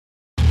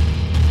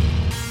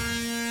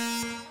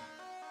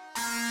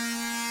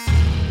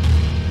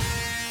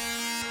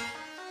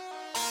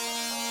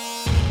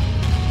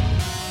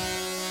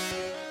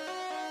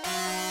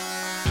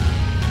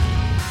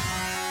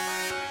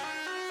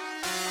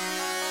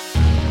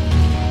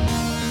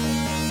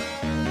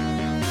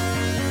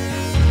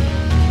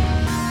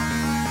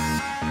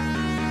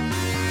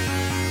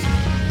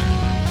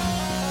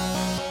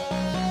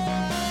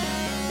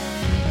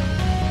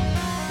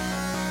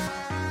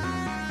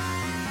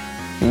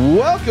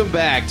Welcome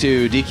back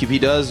to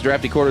DQP Does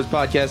Drafty Quarters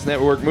Podcast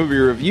Network movie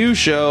review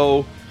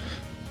show,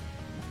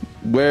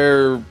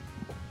 where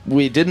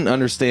we didn't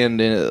understand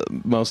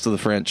most of the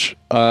French.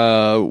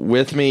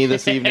 With me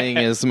this evening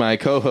is my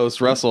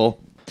co-host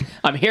Russell.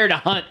 I'm here to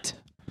hunt.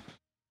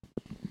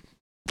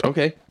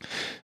 Okay.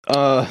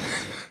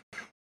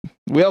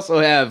 We also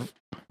have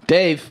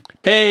Dave.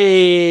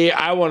 Hey,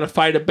 I want to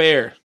fight a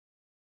bear.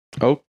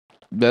 Oh,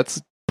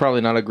 that's probably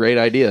not a great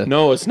idea.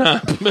 No, it's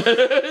not.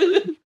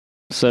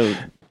 So,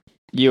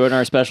 you and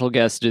our special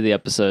guest do the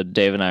episode.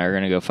 Dave and I are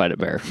going to go fight a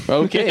bear.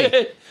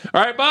 Okay.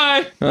 All right,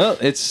 bye. Well,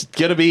 it's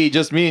gonna be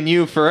just me and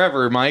you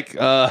forever, Mike.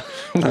 I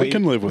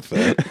can live with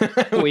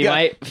that. We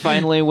might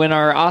finally win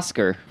our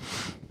Oscar.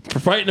 For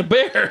fighting a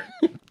bear.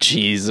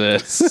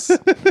 Jesus.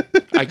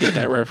 I get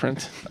that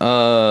reference.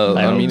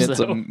 I mean, hope it's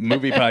so. a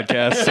movie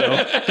podcast, so.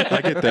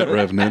 I get that,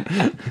 Revenant.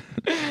 You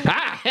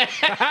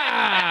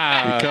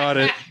caught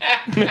it.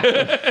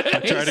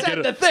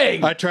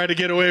 I tried to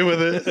get away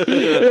with it.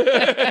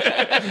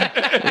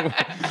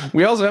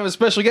 We also have a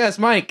special guest,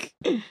 Mike.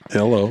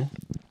 Hello.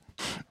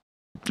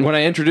 When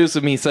I introduce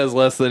him, he says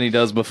less than he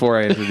does before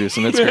I introduce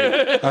him. It's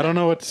great. I don't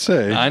know what to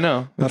say. I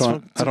know. I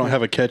don't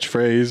have a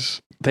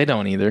catchphrase, They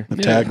don't either. a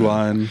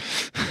tagline,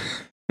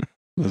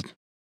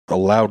 a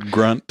loud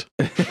grunt.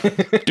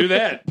 Do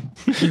that.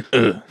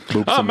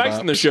 Boops Oh, and Mike's bops.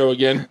 on the show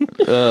again.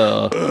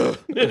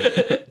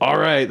 All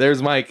right,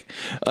 there's Mike.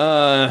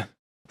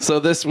 So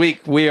this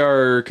week we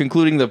are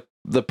concluding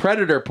the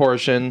Predator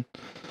portion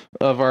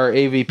of our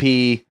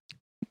AVP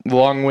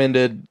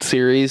long-winded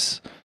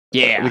series.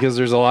 Yeah. Because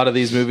there's a lot of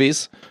these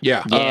movies.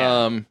 Yeah.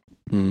 Yeah.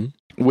 Mhm.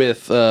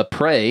 With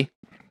Prey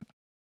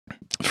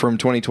from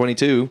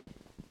 2022,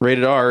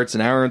 rated R. It's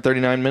an hour and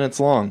 39 minutes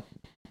long.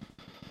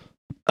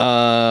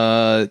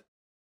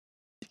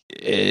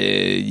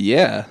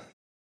 Yeah.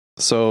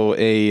 So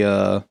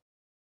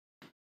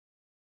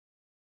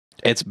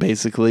it's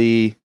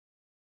basically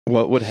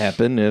what would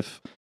happen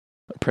if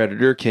a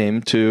Predator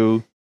came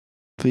to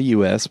the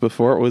U.S.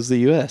 before it was the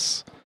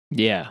U.S.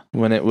 Yeah.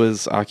 when it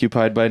was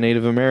occupied by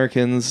Native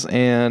Americans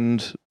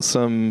and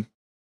some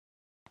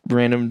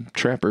random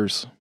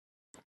trappers.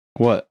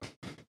 What?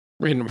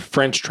 Random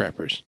French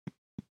trappers.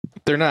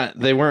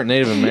 They weren't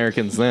Native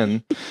Americans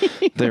then.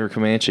 They were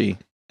Comanche.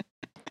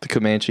 The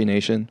Comanche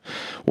Nation.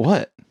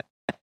 What?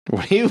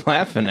 What are you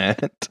laughing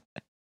at?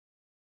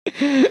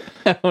 I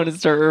want to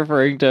start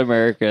referring to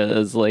America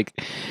as like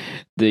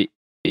the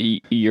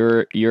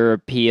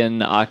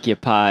European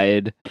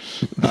occupied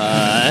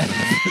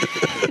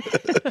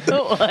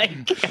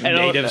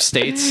Native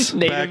states.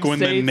 Back when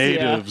the states,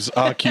 natives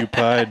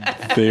occupied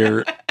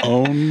their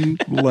own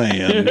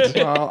land.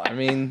 Well, I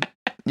mean,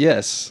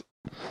 yes.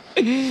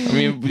 I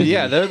mean,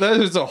 yeah,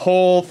 there's a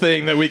whole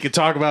thing that we could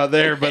talk about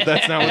there, but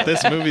that's not what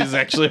this movie is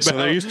actually about. So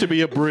there used to be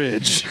a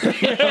bridge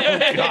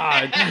Oh,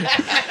 God.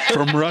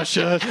 from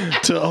Russia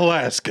to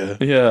Alaska.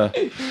 Yeah.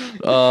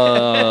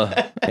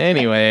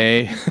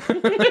 Anyway.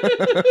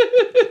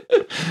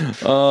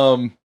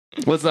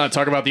 Let's not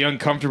talk about the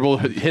uncomfortable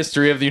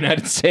history of the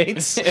United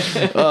States.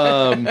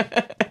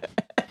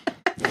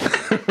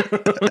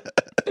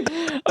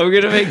 I'm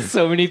gonna make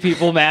so many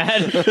people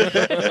mad.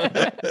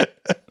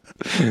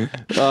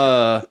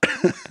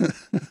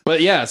 But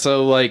yeah,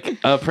 so like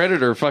a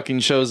Predator fucking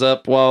shows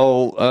up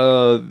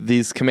while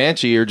these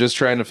Comanche are just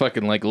trying to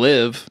fucking like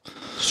live.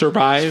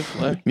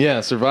 Survive. Yeah,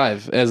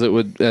 survive as it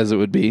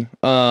would be.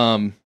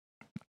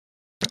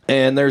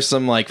 And there's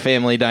some like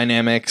family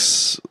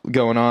dynamics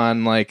going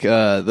on. Like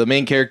the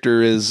main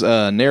character is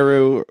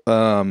Neru.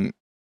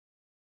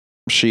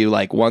 She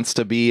like wants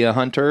to be a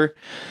hunter,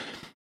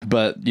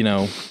 but you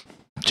know,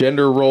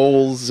 gender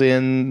roles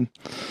in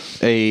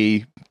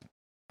a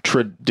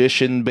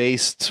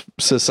tradition-based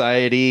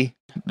society,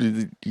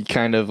 you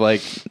kind of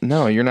like,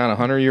 no, you're not a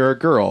hunter, you're a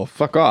girl.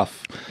 Fuck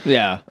off.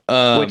 Yeah.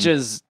 Which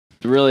is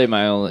really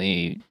my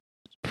only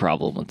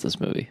problem with this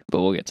movie,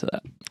 but we'll get to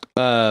that.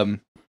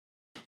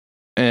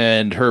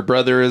 And her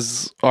brother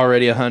is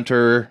already a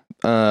hunter,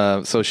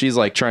 so she's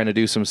like trying to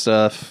do some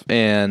stuff,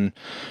 and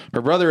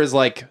her brother is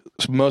like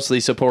mostly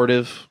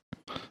supportive.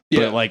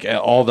 Yeah. But like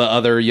all the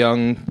other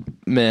young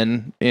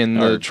men in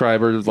the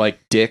tribe are like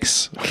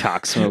dicks.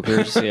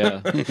 Cocksmokers, yeah.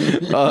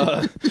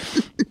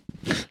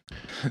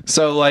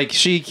 So like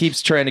she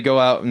keeps trying to go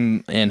out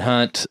and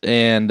hunt,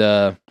 and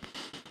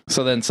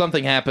so then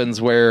something happens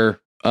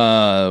where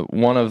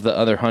one of the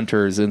other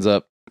hunters ends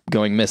up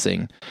going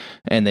missing,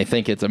 and they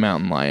think it's a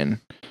mountain lion.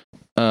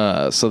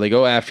 So they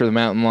go after the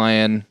mountain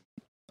lion.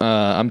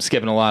 I'm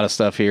skipping a lot of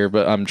stuff here,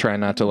 but I'm trying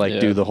not to like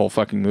do the whole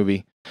fucking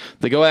movie.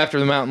 They go after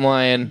the mountain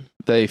lion.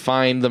 They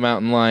find the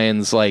mountain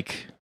lion's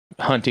like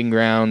hunting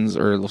grounds,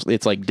 or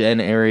it's like den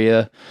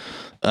area.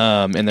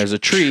 And there's a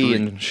tree,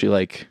 and she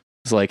like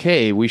is like,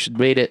 "Hey, we should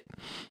bait it.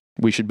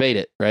 We should bait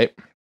it, right?"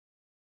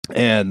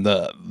 And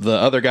the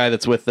other guy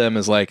that's with them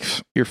is like,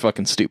 "You're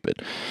fucking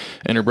stupid."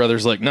 And her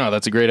brother's like, "No,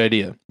 that's a great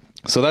idea."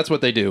 So that's what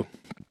they do.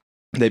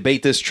 They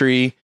bait this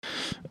tree,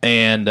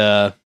 and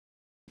her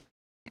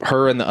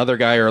and the other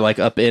guy are like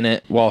up in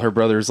it while her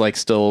brother's like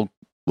still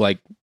like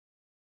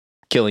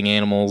killing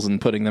animals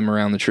and putting them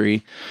around the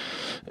tree.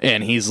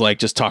 And he's like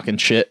just talking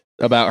shit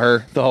about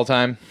her the whole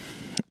time.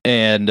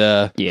 And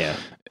Yeah.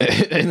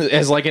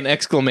 as like an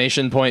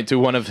exclamation point to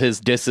one of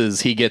his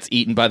disses, he gets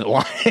eaten by the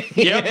lion.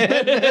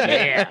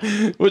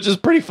 Yeah. Which is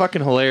pretty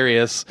fucking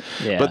hilarious.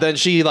 Yeah. But then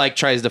she like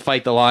tries to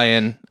fight the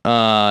lion,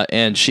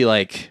 and she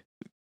like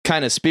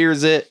kind of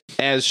spears it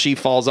as she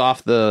falls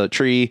off the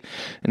tree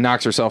and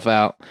knocks herself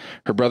out.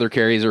 Her brother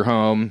carries her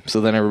home.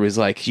 So then everybody's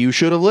like, you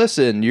should have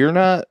listened. You're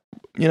not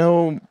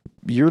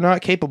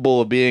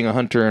capable of being a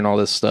hunter and all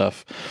this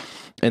stuff.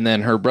 And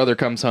then her brother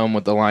comes home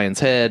with the lion's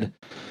head,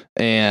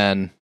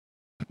 and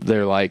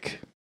they're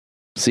like,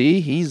 see,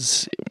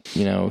 he's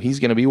going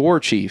to be war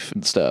chief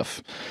and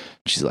stuff.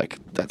 She's like,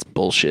 that's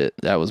bullshit.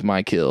 That was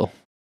my kill.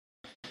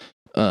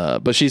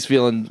 But she's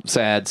feeling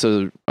sad.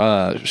 So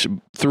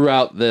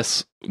throughout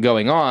this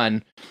going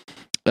on,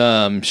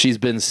 she's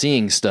been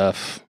seeing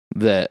stuff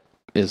that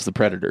is the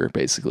predator,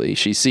 basically.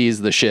 She sees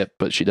the ship,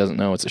 but she doesn't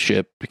know it's a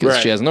ship because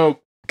she has no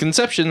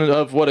conception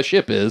of what a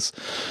ship is,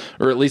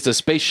 or at least a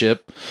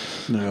spaceship.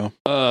 No.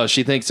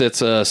 She thinks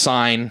it's a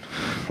sign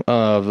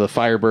of the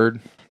Firebird.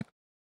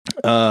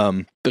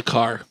 The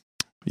car.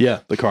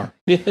 Yeah, the car.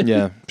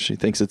 Yeah, she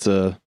thinks it's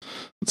a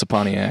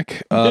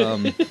Pontiac.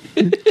 In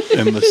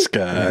the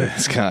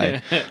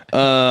sky.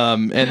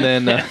 And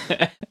then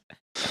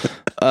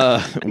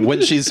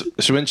when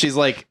she's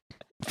like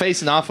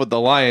facing off with the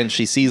lion,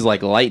 she sees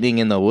like lightning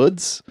in the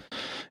woods,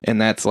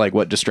 and that's like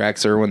what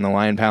distracts her when the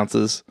lion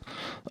pounces.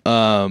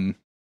 But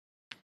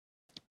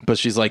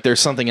she's like,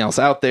 there's something else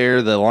out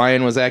there. The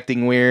lion was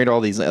acting weird.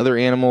 All these other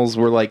animals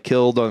were like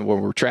killed when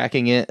we're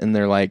tracking it, and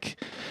they're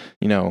like,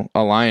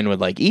 a lion would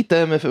like eat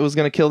them if it was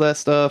going to kill that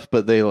stuff,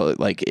 but they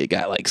like, it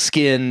got like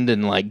skinned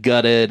and like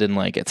gutted, and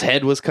like its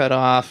head was cut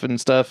off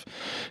and stuff.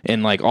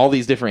 And like all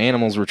these different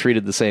animals were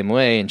treated the same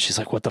way. And she's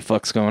like, what the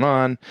fuck's going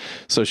on?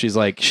 So she's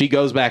like, she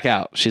goes back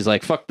out. She's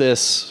like, fuck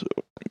this.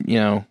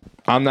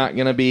 I'm not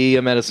going to be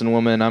a medicine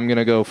woman. I'm going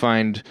to go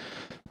find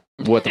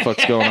what the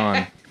fuck's going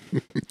on.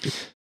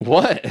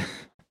 What?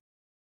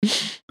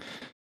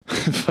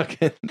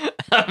 Fucking.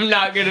 I'm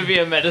not gonna be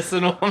a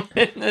medicine woman.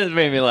 It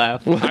made me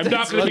laugh. I'm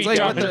not going to be like,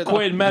 Dr.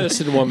 Quinn,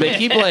 medicine woman. They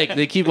keep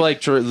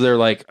they're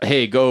like,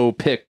 hey, go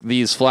pick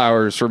these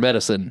flowers for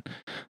medicine.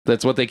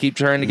 That's what they keep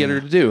trying to get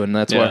her to do, and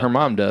that's what her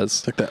mom does.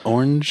 It's like that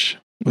orange.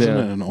 Wasn't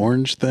it an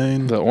orange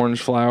thing? The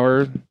orange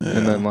flower,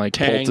 and then like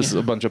Tang.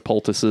 a bunch of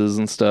poultices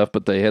and stuff.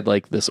 But they had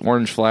like this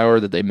orange flower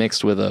that they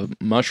mixed with a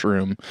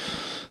mushroom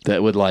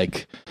that would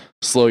like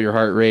slow your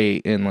heart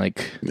rate and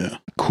like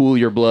cool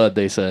your blood.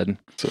 They said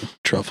so.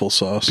 Truffle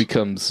sauce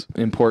becomes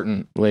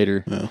important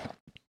later. Yeah.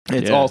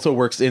 It also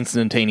works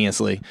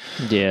instantaneously.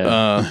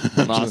 Yeah.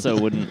 Also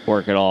wouldn't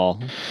work at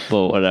all,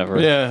 but whatever.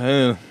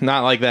 Yeah,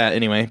 not like that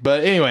anyway.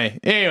 But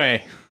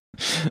anyway.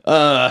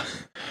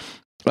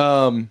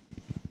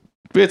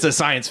 It's a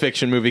science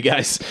fiction movie,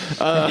 guys.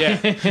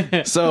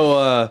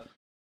 So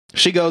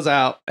she goes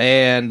out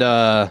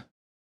and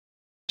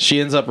she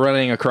ends up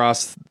running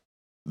across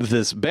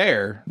this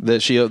bear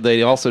that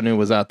they also knew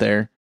was out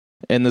there.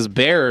 And this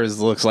bear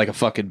looks like a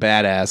fucking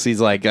badass. He's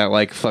like got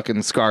like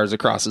fucking scars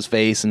across his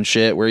face and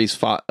shit where he's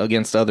fought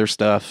against other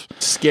stuff.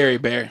 Scary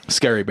bear.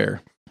 Scary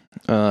bear.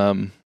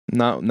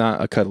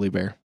 Not a cuddly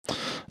bear.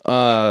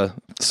 So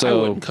I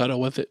wouldn't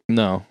cuddle with it.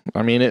 no,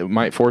 I mean, it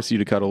might force you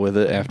to cuddle with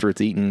it after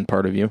it's eaten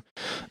part of you.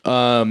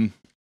 But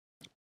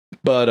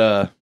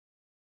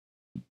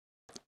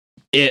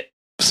it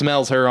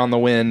smells her on the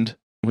wind,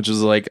 which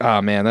is like,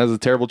 oh man, that's a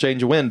terrible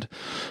change of wind.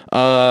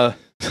 So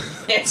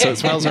it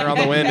smells her on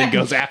the wind and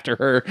goes after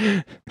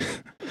her.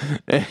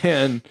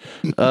 And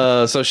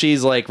so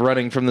she's like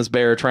running from this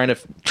bear, trying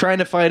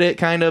to fight it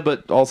kind of,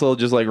 but also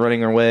just like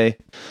running her way.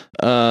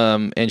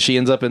 And she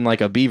ends up in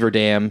like a beaver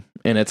dam,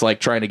 and it's like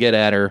trying to get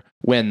at her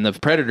when the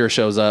predator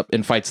shows up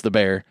and fights the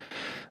bear.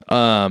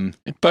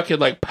 It fucking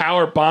like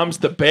power bombs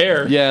the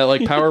bear. Yeah,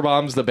 like power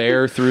bombs the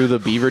bear through the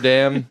beaver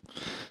dam,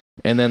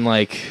 and then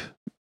like,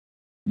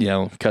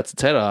 cuts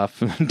its head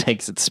off and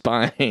takes its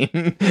spine.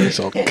 It's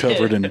all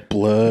covered in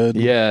blood.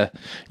 Yeah,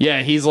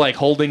 he's like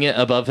holding it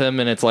above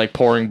him, and it's like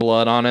pouring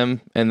blood on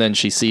him, and then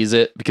she sees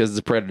it because it's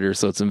a predator,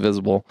 so it's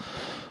invisible.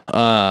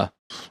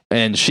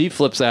 And she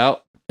flips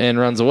out and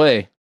runs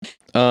away.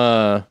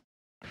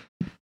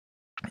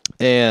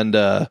 And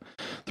the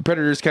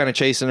predator's kind of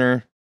chasing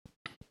her.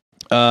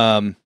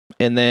 And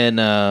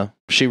then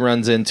she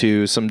runs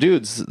into some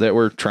dudes that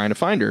were trying to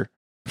find her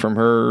from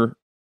her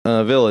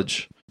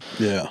village.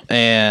 Yeah.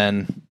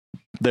 And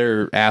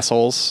they're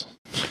assholes.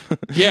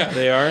 Yeah,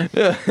 they are.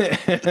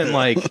 And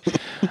like,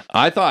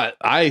 I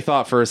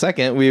thought for a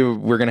second we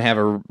were gonna have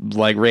a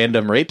like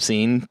random rape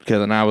scene, because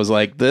then I was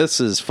like, this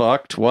is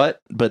fucked.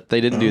 What? But they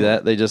didn't do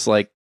that. They just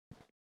like,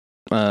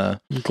 I'm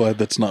glad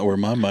that's not where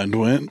my mind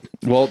went.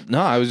 well,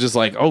 no, I was just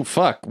like, oh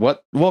fuck,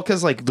 what? Well,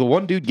 because like the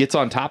one dude gets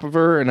on top of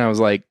her, and I was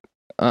like,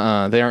 they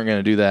aren't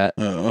gonna do that.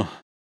 Oh,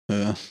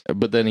 yeah.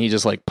 But then he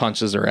just like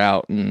punches her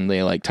out, and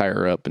they like tie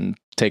her up and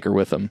take her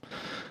with them.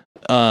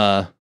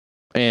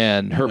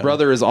 And her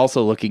brother is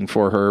also looking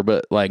for her,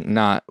 but like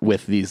not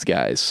with these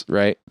guys,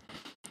 right?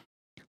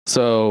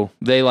 So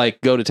they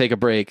like go to take a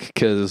break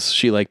because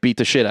she like beat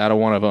the shit out of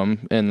one of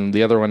them, and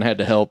the other one had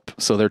to help,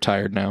 so they're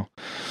tired now.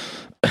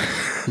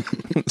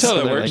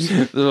 So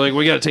they're like,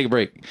 we got to take a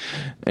break,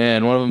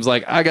 and one of them's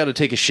like, I got to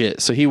take a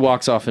shit, so he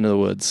walks off into the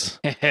woods.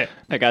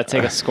 I got to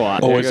take a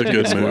squat. Always a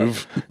good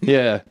move.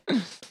 Yeah.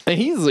 And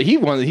he's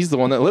the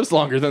one that lives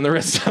longer than the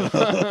rest of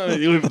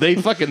them. They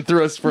fucking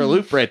threw us for a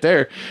loop right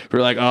there.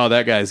 We're like, oh,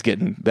 that guy's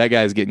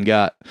getting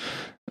got.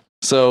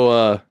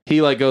 So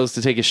he like goes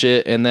to take a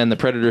shit, and then the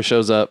predator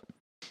shows up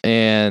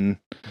and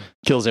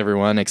kills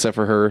everyone except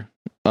for her.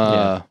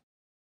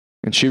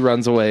 And she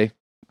runs away,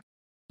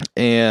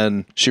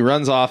 and she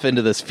runs off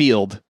into this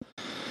field.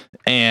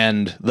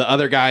 And the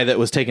other guy that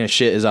was taking a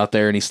shit is out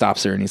there, and he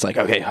stops her, and he's like,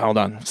 okay, hold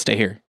on, stay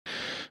here.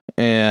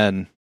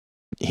 And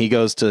he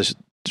goes to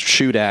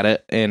shoot at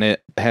it, and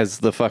it has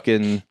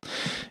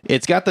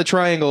it's got the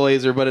triangle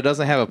laser, but it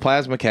doesn't have a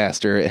plasma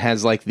caster. It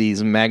has like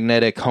these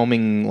magnetic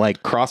homing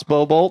like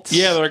crossbow bolts.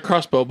 Yeah, they're like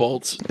crossbow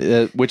bolts,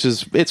 which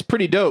is, it's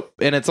pretty dope.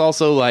 And it's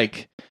also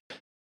like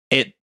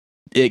it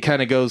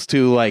kind of goes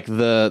to like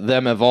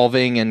them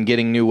evolving and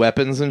getting new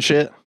weapons and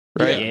shit,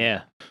 right?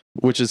 Yeah,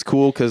 which is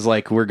cool because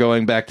like we're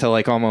going back to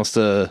like almost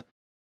a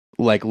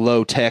like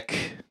lower tech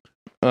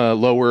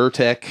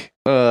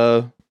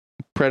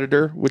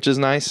predator, which is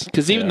nice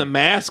because even the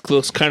mask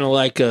looks kind of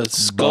like a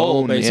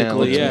skull, bone,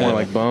 basically. Yeah, more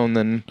like bone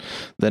than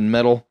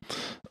metal.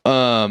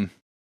 So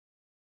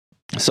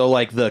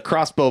like the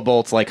crossbow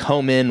bolts like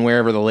home in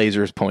wherever the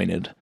laser is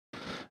pointed,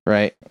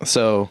 right?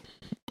 So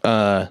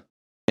and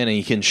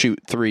you can shoot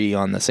 3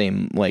 on the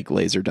same like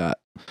laser dot,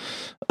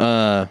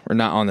 or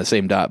not on the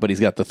same dot, but he's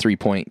got the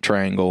 3-point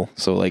triangle.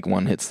 So like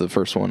one hits the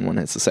first one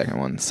hits the second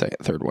one,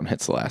 third one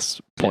hits the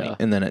last point,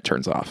 and then it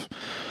turns off.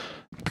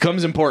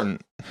 Becomes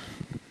important.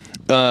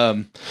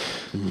 So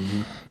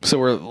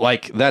we're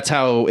like, that's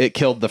how it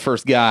killed the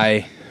first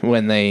guy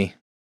when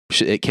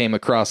it came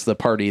across the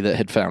party that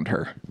had found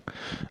her.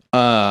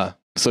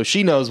 So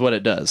she knows what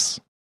it does.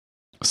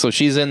 So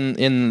she's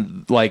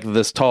in like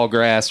this tall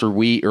grass or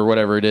wheat or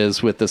whatever it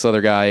is with this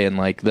other guy, and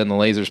like then the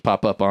lasers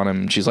pop up on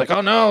him, and she's like,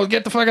 oh no,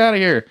 get the fuck out of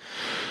here.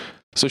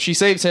 So she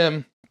saves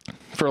him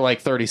for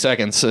like 30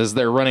 seconds as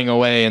they're running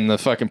away, and the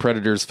fucking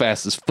predator's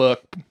fast as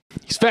fuck.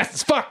 He's fast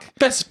as fuck.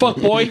 Fast as fuck,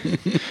 boy.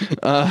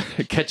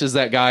 Catches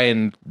that guy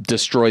and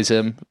destroys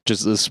him.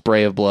 Just a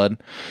spray of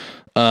blood.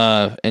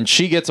 And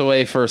she gets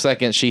away for a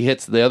second. She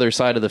hits the other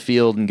side of the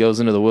field and goes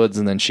into the woods,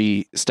 and then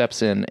she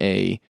steps in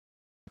a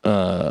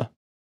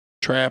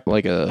trap,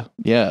 like a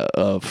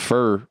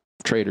fur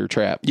trader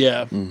trap.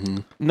 Yeah,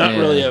 not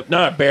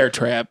a bear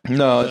trap.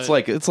 No, it's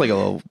like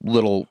a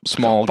little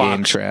small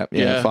game trap.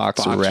 Yeah,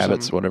 fox or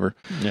rabbits, whatever.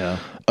 Yeah.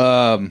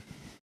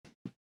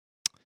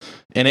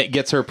 And it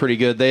gets her pretty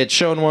good. They had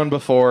shown one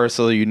before,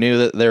 so you knew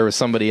that there was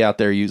somebody out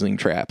there using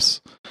traps.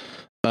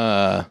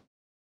 So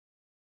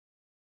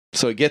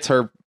it gets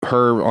her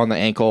on the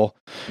ankle,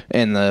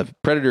 and the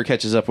predator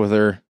catches up with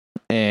her,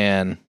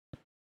 and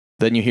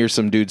then you hear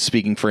some dude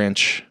speaking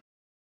French,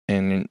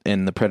 and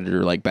the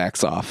predator like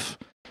backs off,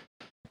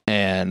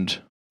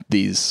 and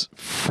these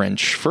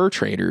French fur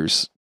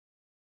traders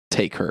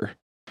take her,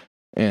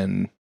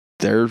 and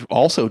they're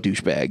also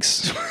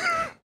douchebags.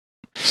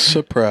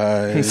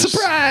 Surprise.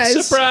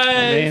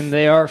 I mean,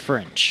 they are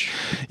French.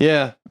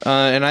 Yeah.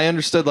 And I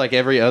understood like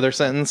every other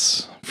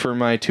sentence for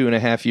my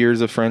 2.5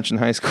 years of French in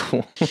high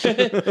school. I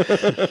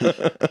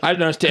didn't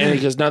understand it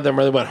because none of them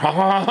really went, ha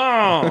ha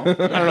ha. I don't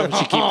know if we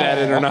should keep that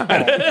in or not.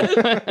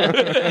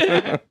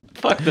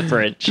 Fuck the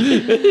French.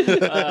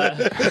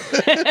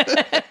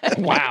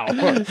 Wow.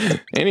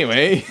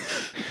 Anyway.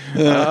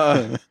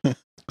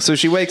 So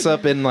she wakes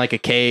up in like a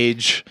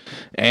cage,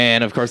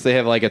 and of course they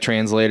have like a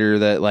translator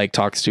that like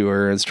talks to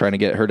her and is trying to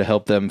get her to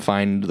help them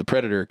find the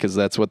predator, because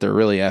that's what they're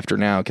really after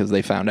now, because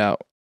they found out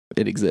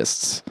it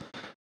exists.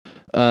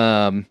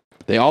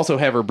 They also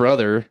have her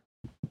brother,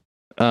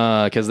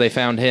 because they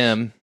found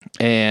him,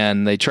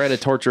 and they try to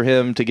torture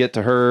him to get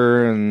to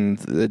her, and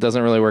it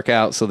doesn't really work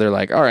out. So they're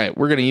like, all right,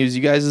 we're going to use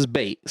you guys as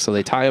bait. So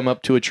they tie him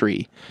up to a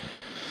tree.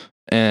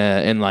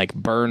 And like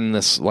burn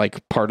this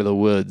like part of the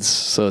woods,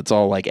 so it's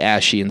all like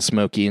ashy and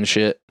smoky and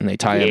shit. And they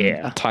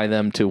tie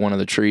them to one of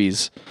the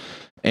trees.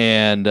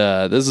 And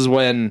this is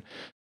when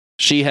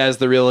she has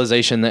the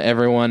realization that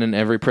everyone in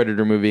every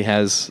Predator movie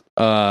has,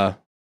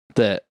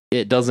 that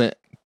it doesn't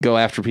go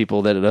after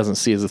people that it doesn't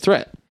see as a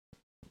threat.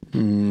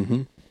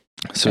 Mm-hmm.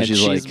 So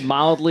she's like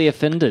mildly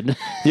offended.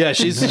 Yeah,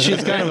 she's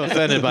kind of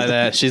offended by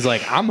that. She's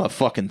like, I'm a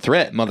fucking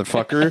threat,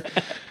 motherfucker.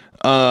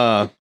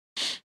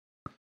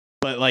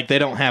 But like they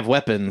don't have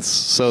weapons,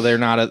 so they're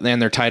not,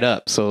 and they're tied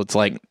up. So it's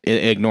like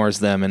it ignores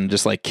them and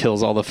just like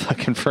kills all the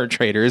fucking fur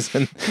traders,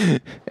 and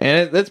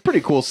that's a pretty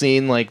cool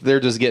scene. Like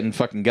they're just getting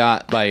fucking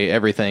got by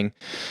everything.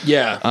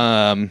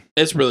 Yeah,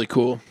 it's really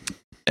cool.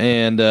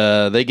 And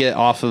they get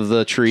off of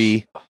the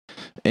tree,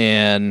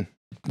 and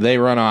they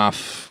run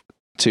off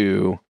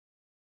to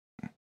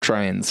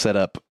try and set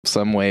up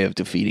some way of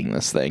defeating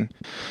this thing.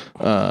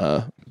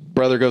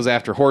 Brother goes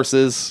after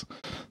horses.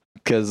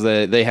 because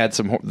they had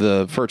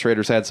the fur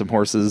traders had some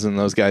horses, and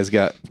those guys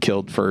got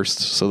killed first,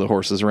 so the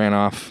horses ran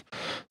off.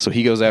 So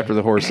he goes after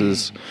the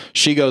horses.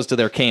 She goes to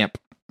their camp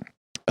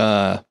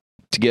to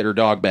get her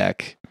dog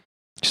back.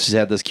 She's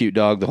had this cute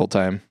dog the whole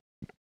time.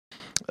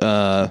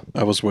 I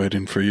was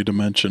waiting for you to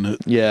mention it.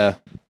 Yeah.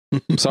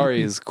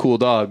 Sorry, it's a cool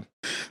dog.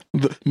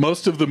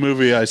 Most of the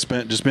movie I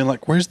spent just being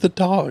like, where's the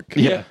dog?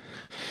 Yeah.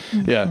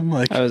 Yeah. I'm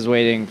like, I was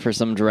waiting for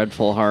some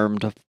dreadful harm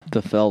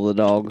to fell the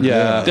dog.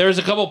 Yeah. There's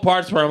a couple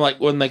parts where I'm like,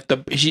 when like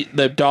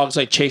the dog's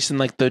like chasing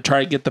like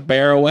trying to get the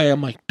bear away.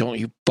 I'm like, don't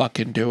you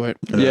fucking do it.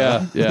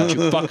 Yeah. Don't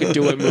you fucking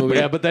do it, movie.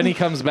 Yeah, but then he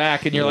comes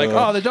back and you're like,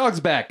 oh, the dog's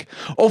back.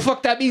 Oh,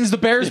 fuck, that means the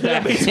bear's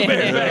back.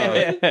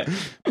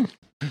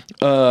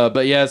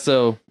 But yeah,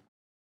 so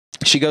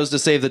she goes to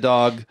save the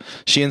dog.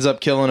 She ends up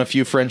killing a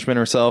few Frenchmen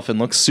herself and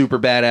looks super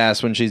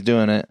badass when she's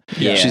doing it.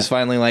 Yeah. She's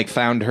finally like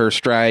found her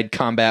stride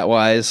combat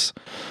wise.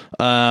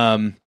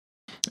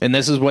 And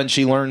this is when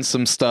she learns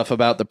some stuff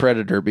about the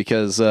Predator,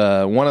 because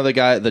one of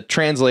the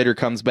translator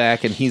comes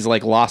back and he's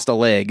like lost a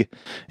leg,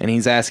 and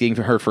he's asking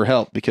her for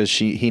help because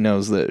he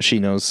knows that she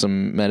knows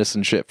some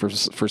medicine shit for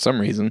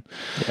some reason.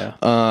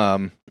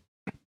 Yeah.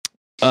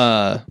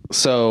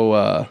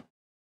 So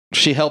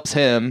she helps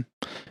him,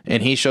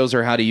 and he shows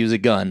her how to use a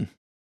gun.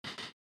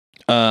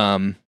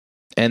 And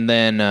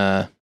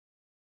then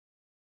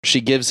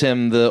she gives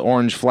him the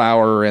orange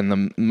flower and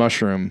the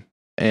mushroom,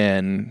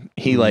 and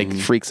he like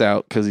freaks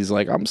out because he's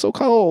like, I'm so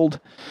cold.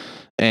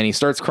 And he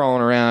starts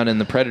crawling around, and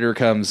the Predator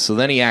comes. So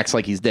then he acts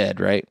like he's dead,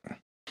 right?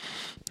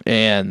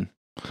 And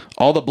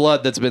all the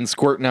blood that's been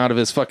squirting out of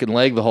his fucking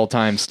leg the whole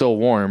time still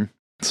warm.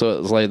 So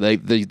it's like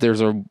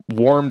there's a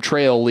warm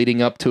trail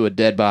leading up to a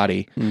dead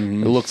body. It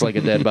looks like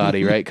a dead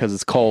body, right? Because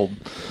it's cold.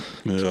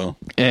 yeah.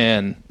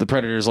 And the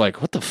Predator's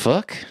like, what the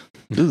fuck?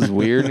 This is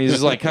weird. And he's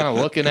just like kind of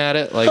looking at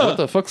it like, what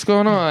the fuck's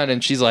going on?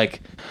 And she's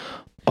like,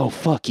 oh,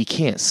 fuck, you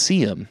can't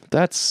see him.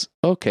 That's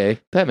okay.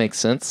 That makes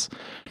sense.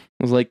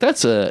 I was like,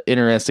 that's a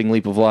interesting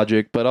leap of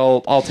logic, but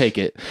I'll take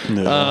it.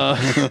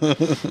 Yeah.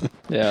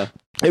 Yeah.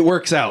 It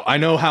works out. I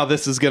know how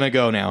this is going to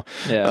go now.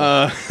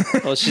 Yeah.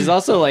 Well, she's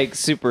also like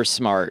super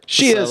smart.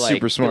 She is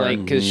super smart.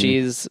 Like, because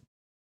she's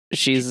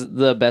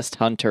the best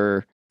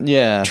hunter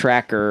Yeah.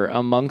 tracker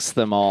amongst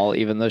them all,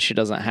 even though she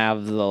doesn't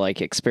have the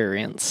like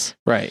experience.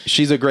 Right.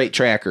 She's a great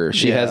tracker.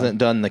 She Yeah. hasn't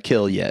done the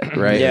kill yet,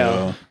 right?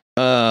 Yeah.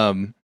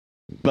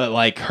 But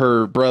like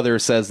her brother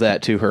says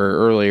that to her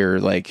earlier,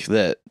 like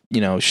that, you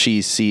know,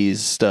 she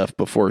sees stuff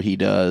before he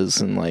does,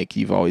 and like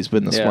you've always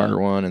been the Yeah. smarter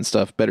one and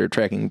stuff, better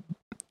tracking,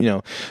 you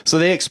know. So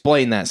they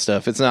explain that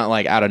stuff. It's not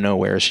like out of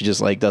nowhere. She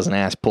just like does an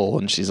ass pull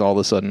and she's all of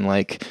a sudden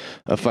like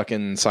a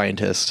fucking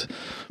scientist.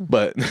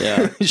 But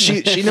Yeah.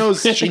 she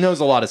knows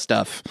a lot of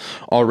stuff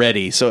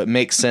already, so it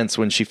makes sense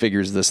when she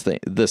figures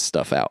this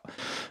stuff out.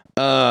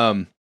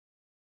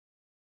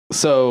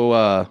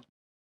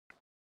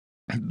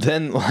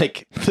 Then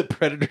like the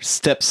Predator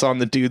steps on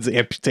the dude's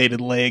amputated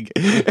leg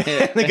and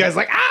the guy's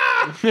like,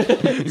 ah,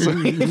 so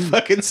he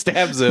fucking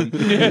stabs him.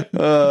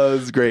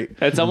 It's great.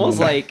 It's almost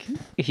like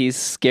he's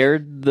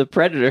scared the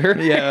Predator.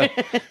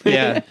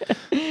 Yeah.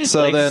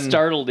 So like, then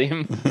startled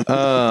him.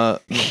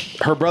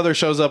 her brother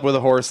shows up with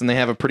a horse and they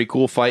have a pretty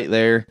cool fight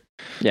there.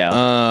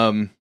 Yeah.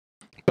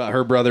 But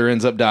her brother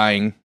ends up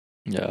dying.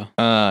 Yeah.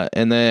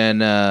 And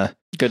then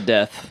Good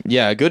death.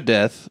 yeah, good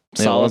death. It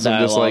Solid wasn't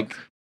dialogue. just like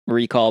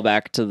Recall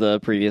back to the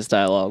previous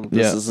dialogue.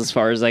 This is as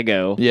far as I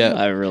go. Yeah.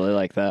 I really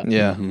like that.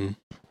 yeah.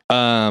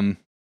 Mhm.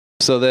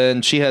 So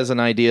then she has an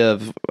idea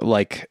of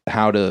like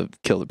how to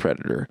kill the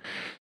Predator.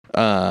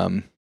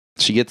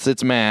 She gets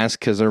its mask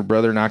because her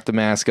brother knocked the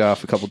mask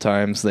off a couple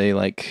times. They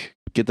like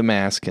get the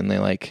mask and they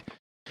like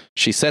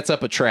she sets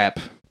up a trap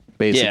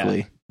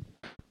basically.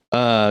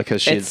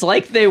 Because It's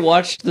like they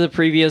watched the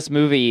previous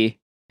movie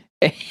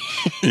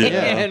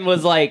and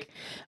was like,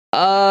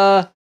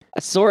 I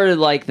sort of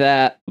like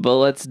that, but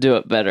let's do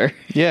it better.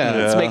 yeah,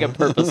 Let's make it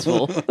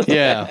purposeful.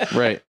 yeah,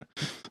 right.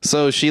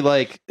 So she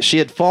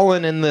had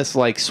fallen in this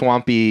like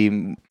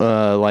swampy,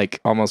 like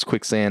almost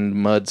quicksand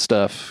mud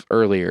stuff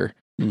earlier,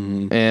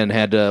 and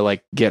had to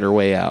like get her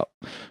way out.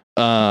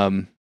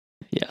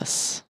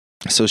 Yes.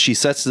 So she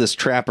sets this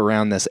trap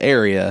around this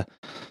area,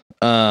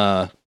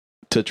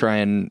 to try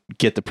and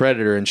get the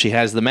Predator, and she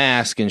has the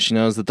mask and she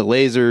knows that the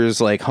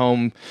laser's like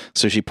home,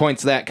 so she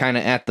points that kind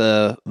of at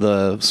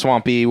the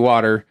swampy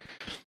water,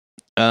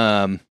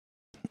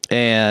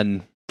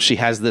 and she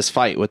has this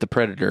fight with the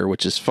Predator,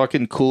 which is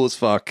fucking cool as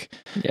fuck.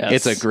 Yes.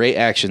 It's a great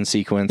action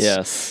sequence.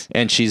 Yes.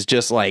 And she's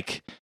just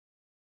like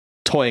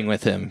toying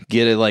with him,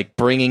 like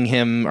bringing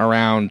him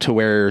around to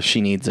where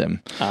she needs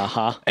him.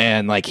 Uh-huh.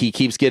 And like he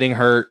keeps getting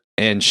hurt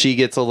and she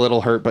gets a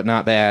little hurt but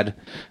not bad,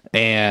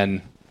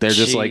 and they're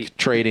just She like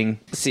trading.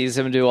 Sees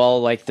him do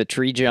all like the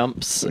tree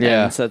jumps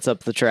Yeah. and sets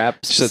up the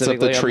trap Sets up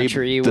specifically the on tree, the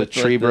tree the with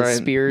tree like, the brine.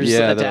 spears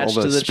Yeah, attached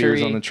all to the spears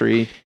tree on the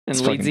tree. and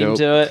It's leads fucking him dope.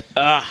 to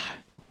it.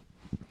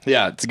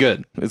 Yeah, it's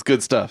good. It's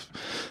good stuff.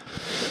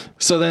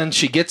 So then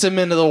she gets him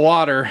into the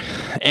water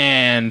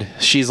and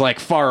she's like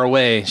far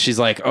away. She's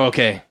like,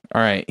 okay,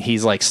 all right.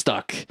 He's like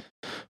stuck.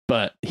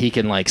 but he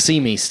can like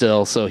see me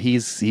still, so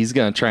he's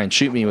gonna try and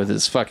shoot me with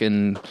his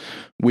fucking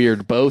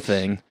weird bow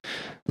thing.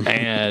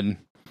 And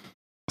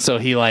so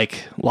he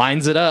like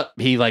lines it up,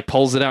 he like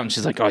pulls it out, and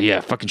she's like, oh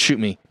yeah, fucking shoot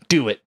me,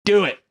 do it.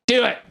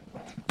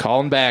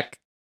 Calling back.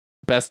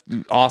 Best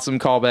awesome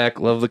callback,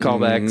 love the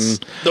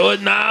callbacks. Do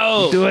it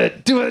now. Do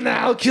it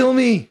now, kill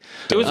me.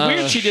 It was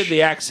weird she did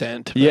the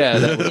accent. Yeah,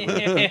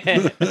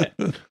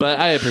 but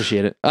I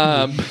appreciate it.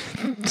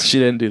 She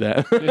didn't do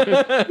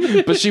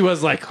that. But she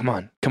was like, come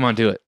on,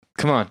 do it.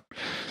 Come on,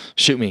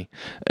 shoot me.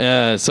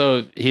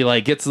 So he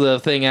like gets the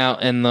thing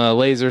out, and the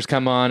lasers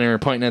come on and are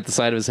pointing at the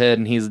side of his head,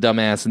 and he's a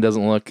dumbass and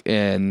doesn't look,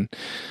 and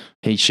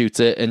he shoots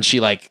it, and she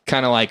like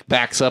kind of like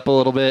backs up a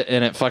little bit,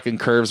 and it fucking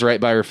curves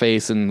right by her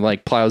face and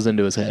like plows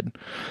into his head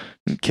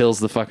and kills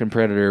the fucking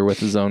predator with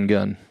his own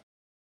gun.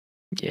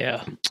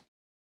 Yeah.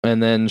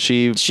 And then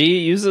she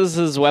uses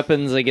his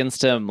weapons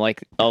against him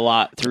like a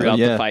lot throughout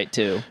the fight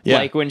too. Yeah.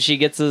 Like when she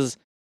gets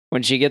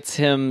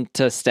him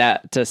to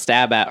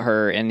stab at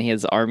her, and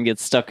his arm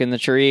gets stuck in the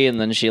tree,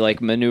 and then she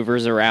like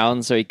maneuvers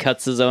around, so he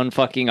cuts his own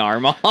fucking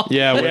arm off.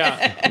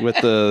 Yeah, with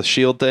the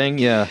shield thing.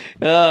 Yeah.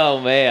 Oh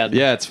man.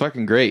 Yeah, it's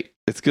fucking great.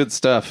 It's good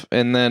stuff.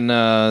 And then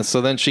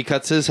so then she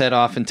cuts his head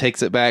off and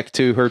takes it back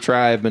to her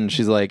tribe, and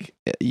she's like,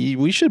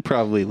 we should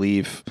probably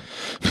leave.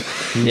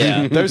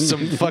 Yeah. There's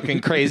some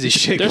fucking crazy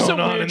shit There's going some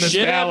on weird in this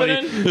shit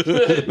valley.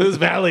 This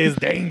valley is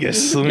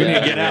dangus. We need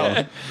to get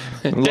out.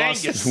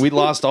 We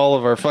lost all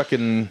of our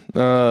fucking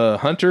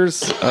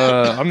hunters.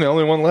 I'm the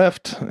only one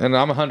left, and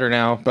I'm a hunter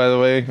now, by the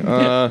way.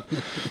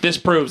 This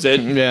proves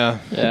it. Yeah.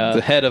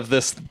 The head of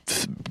this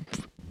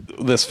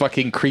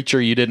fucking creature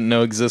you didn't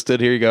know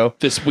existed. Here you go.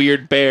 This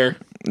weird bear.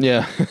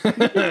 Yeah.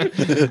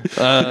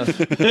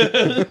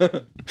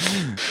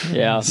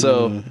 Yeah.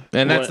 So,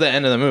 and that's the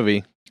end of the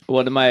movie.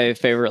 One of my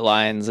favorite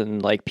lines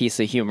and like piece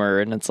of humor,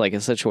 and it's like a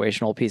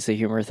situational piece of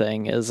humor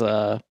thing, is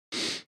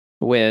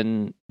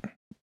when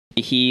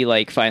he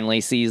like finally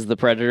sees the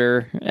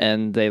predator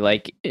and they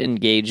like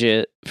engage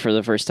it for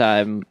the first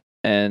time,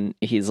 and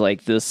he's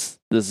like, this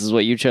is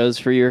what you chose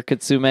for your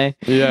Katsume.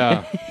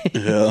 Yeah.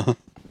 Yeah.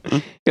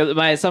 Because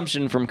my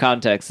assumption from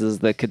context is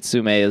that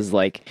Katsume is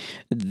like,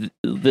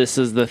 this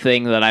is the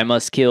thing that I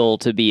must kill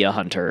to be a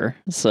hunter.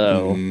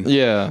 So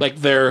Yeah. Like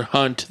their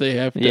hunt, they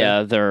have to.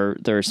 yeah,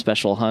 their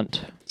special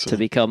hunt to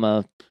become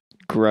a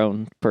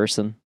grown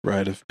person.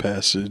 Rite of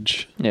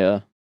passage.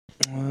 Yeah.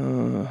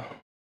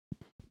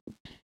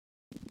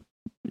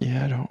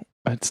 Yeah, I don't.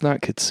 It's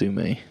not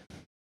Katsume.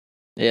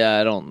 Yeah,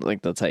 I don't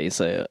think that's how you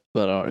say it,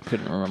 but I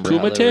couldn't remember how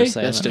they were Kumite?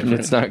 saying That's it. different.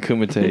 It's not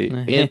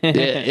Kumite.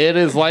 It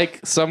is like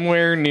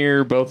somewhere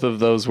near both of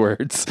those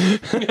words.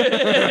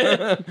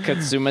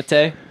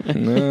 Katsumate?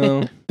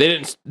 No. They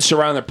didn't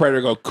surround the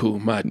predator and go,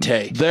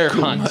 Kumite. Their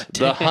hunt.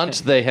 The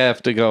hunt they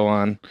have to go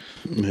on.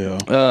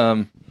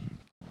 Yeah.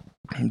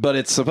 But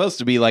it's supposed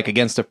to be like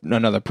against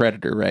another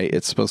predator, right?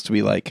 It's supposed to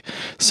be like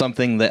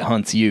something that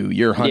hunts you.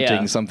 You're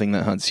hunting something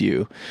that hunts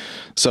you.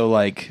 So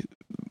like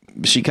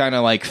she kind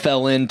of like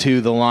fell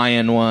into the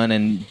lion one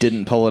and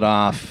didn't pull it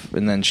off,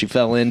 and then she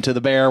fell into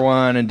the bear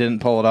one and didn't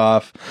pull it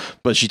off,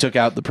 but she took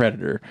out the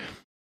predator,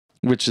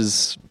 which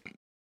is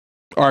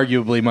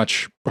arguably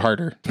much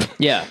harder.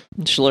 Yeah,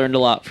 she learned a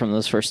lot from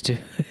those first two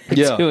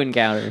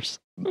encounters.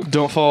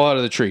 Don't fall out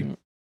of the tree.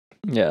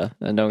 Yeah,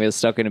 and don't get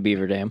stuck in a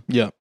beaver dam.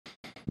 Yeah.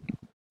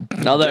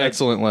 Although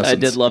Excellent lessons. I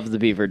did love the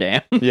beaver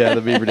dam. Yeah,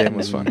 the beaver dam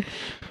was fun.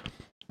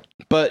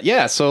 But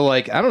yeah, so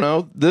like I don't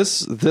know,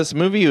 this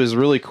movie was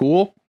really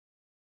cool.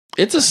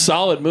 It's a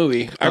solid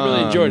movie. I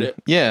really enjoyed it.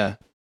 Yeah.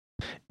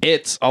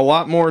 It's a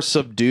lot more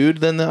subdued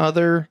than the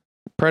other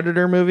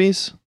Predator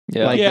movies.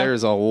 Yeah. Like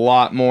there's a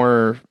lot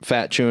more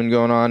fat chewing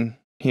going on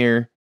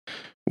here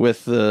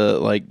with the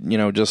like, you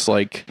know, just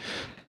like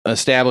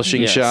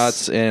establishing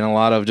shots and a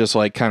lot of just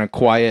like kind of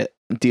quiet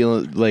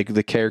deal, like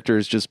the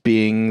characters just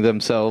being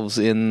themselves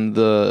in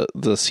the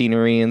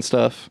scenery and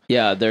stuff.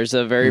 Yeah, there's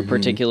a very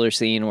particular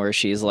scene where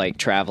she's like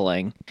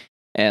traveling,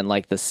 and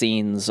like the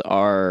scenes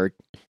are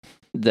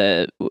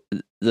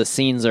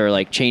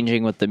like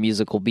changing with the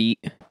musical beat.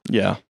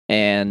 Yeah.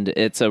 And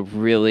it's a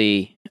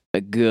really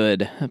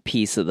good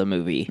piece of the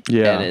movie.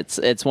 Yeah. And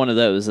it's one of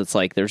those, it's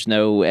like there's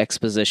no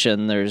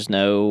exposition, there's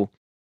no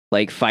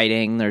like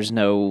fighting, there's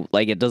no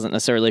like, it doesn't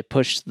necessarily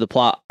push the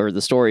plot or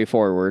the story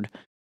forward,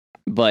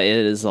 but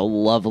it is a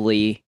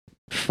lovely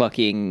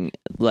fucking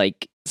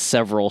like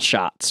several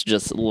shots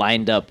just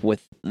lined up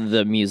with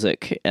the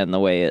music and the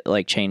way it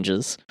like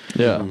changes.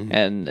 Yeah.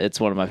 And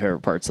it's one of my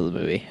favorite parts of the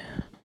movie.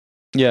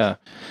 Yeah.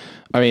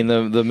 I mean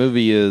the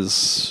movie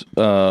is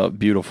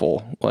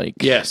beautiful. Like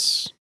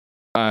Yes.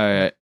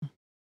 I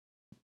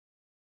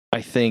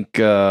think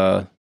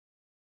I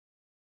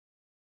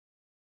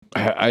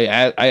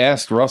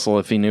asked Russell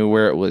if he knew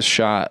where it was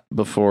shot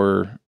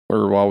before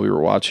or while we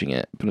were watching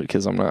it,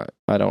 because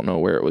I don't know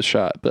where it was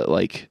shot, but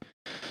like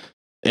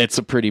it's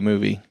a pretty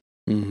movie.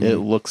 It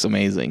looks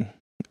amazing.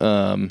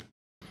 And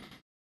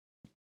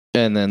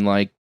then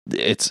like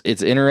it's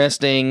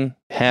interesting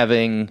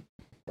having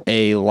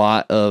a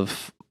lot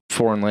of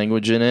foreign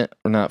language in it,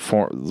 or not.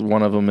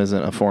 One of them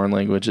isn't a foreign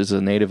language; it's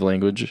a native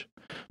language.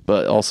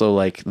 But also,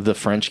 like the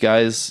French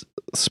guys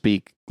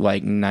speak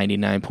like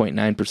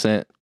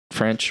 99.9%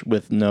 French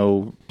with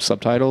no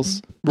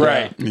subtitles.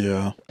 Right.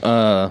 Yeah.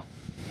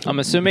 I'm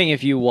assuming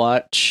if you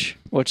watch,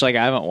 which like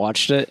I haven't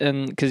watched it,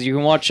 and because you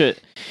can watch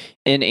it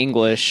in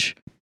English,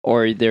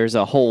 or there's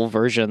a whole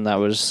version that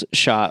was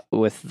shot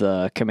with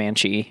the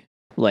Comanche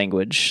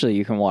language, so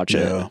you can watch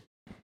Yeah. it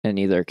in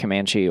either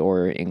Comanche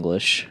or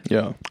English.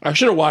 Yeah, I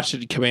should have watched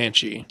it in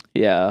Comanche.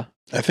 Yeah.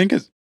 I think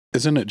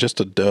isn't it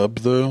just a dub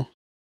though?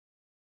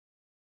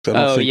 I don't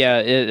Oh think-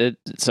 yeah.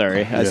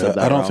 Sorry, I said that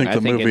I don't wrong. think the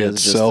it movie is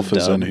just itself a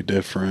is dub. any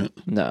different.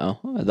 No,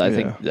 I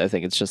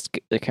think it's just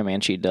the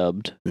Comanche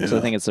dubbed. So I Yeah.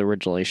 think it's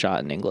originally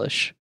shot in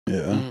English. Yeah.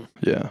 Mm.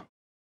 yeah,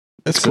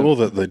 It's So- cool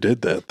that they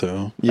did that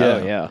though. yeah,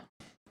 Oh, yeah.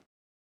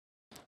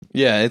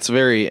 yeah. It's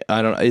very.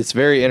 It's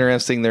very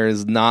interesting. There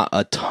is not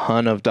a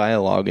ton of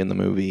dialogue in the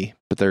movie,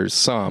 but there's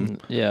some.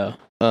 Yeah.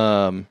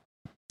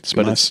 It's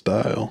But my it's-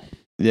 style.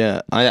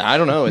 Yeah, I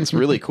don't know. It's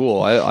really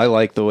cool. I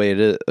like the way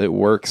it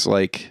works.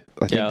 Like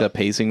I think Yeah. the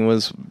pacing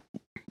was,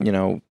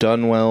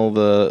 done well.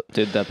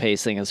 Dude, the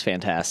pacing is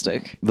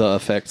fantastic. The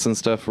effects and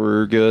stuff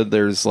were good.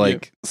 There's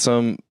like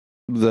one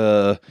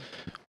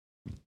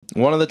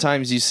of the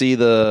times you see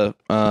the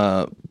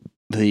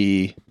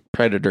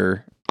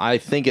Predator, I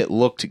think it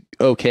looked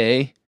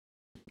okay,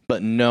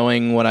 but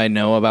knowing what I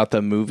know about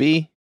the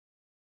movie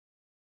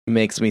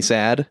makes me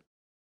sad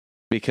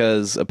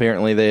because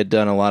apparently they had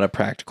done a lot of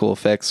practical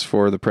effects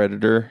for the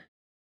Predator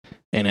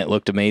and it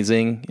looked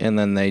amazing, and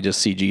then they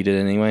just CG'd it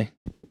anyway.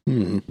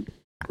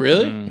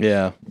 Really? Mm,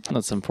 Yeah.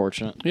 that's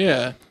unfortunate.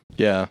 Yeah.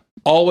 Yeah.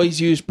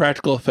 Always use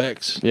practical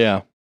effects.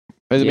 Yeah.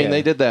 I mean, Yeah.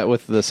 they did that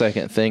with the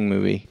second Thing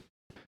movie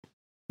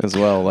as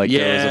well. Like,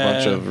 there was a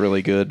bunch Yeah. of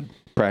really good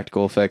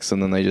practical effects,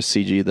 and then they just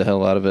CG'd the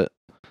hell out of it.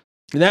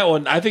 And that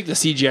one, I think the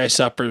CGI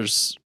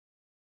suffers.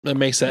 That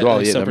makes that. Well,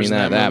 that yeah, I suffers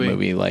mean, in that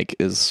movie, like,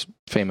 has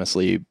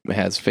famously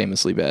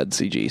bad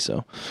CG,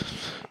 so.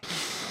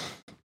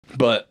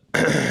 But,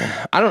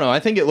 I don't know. I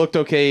think it looked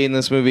okay in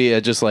this movie.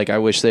 I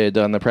wish they had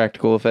done the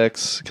practical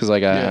effects, because,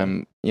 like, Yeah.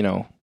 I'm,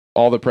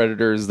 all the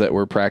Predators that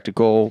were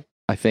practical,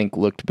 I think,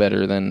 looked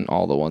better than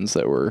all the ones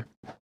that were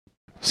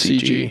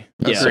CG.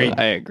 Yeah, Agreed.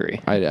 I agree.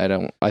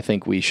 I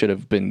think we should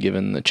have been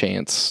given the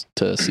chance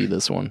to see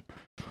this one.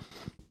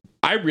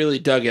 I really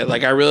dug it.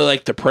 Like, I really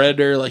like the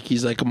Predator. Like,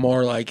 he's like a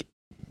more like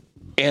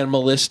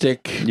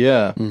animalistic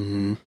Yeah.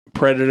 Mm-hmm.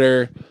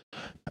 Predator.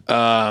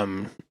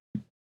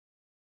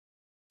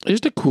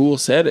 Just a cool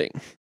setting.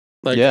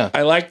 Like, Yeah.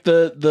 I like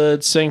the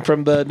thing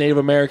from the Native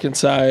American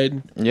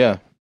side. Yeah.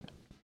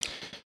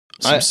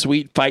 Some I-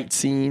 sweet fight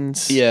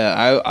scenes.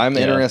 Yeah, I'm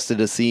Yeah. interested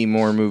to see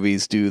more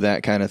movies do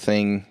that kind of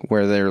thing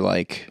where they're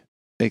like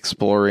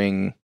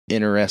exploring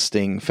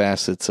interesting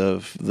facets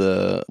of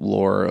the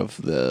lore of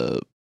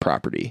the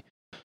property.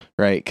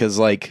 Right? Cuz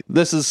like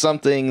this is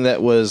something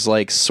that was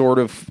like sort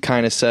of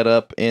kind of set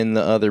up in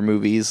the other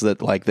movies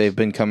that like they've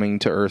been coming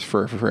to Earth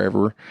for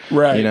forever,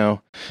 Right.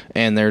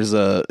 And there's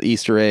a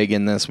Easter egg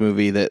in this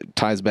movie that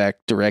ties back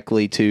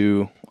directly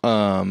to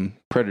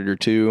Predator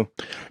 2.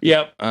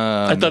 Yep.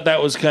 I thought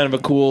that was kind of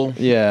a cool.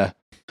 Yeah.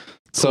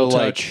 So Cool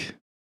like touch.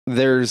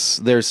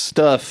 there's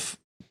stuff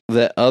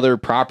that other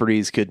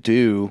properties could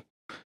do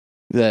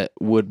that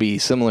would be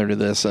similar to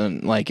this,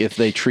 and like if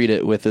they treat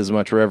it with as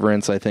much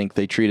reverence I think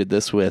they treated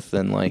this with,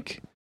 then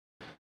like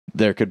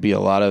there could be a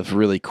lot of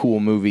really cool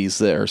movies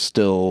that are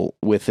still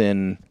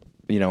within,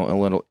 a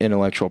little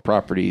intellectual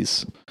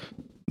properties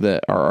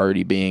that are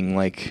already being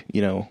like,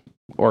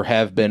 or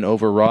have been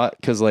overwrought,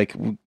 cuz like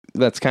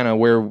that's kind of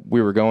where we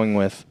were going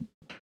with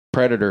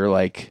Predator.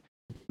 Like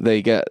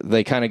they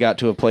kind of got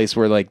to a place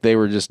where like they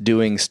were just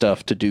doing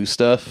stuff to do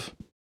stuff,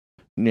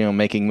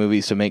 making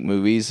movies to make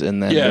movies,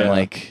 and then Yeah.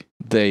 like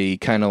they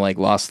kind of like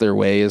lost their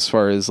way as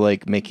far as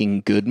like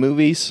making good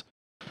movies.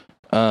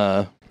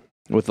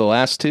 With the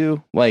last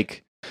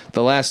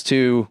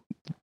two,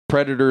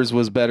 Predators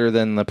was better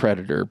than the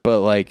Predator, but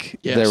like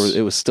Yes.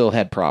 it was still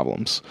had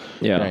problems.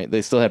 Yeah. Right?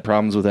 They still had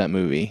problems with that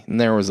movie, and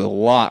there was a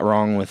lot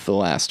wrong with the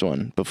last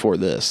one before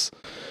this.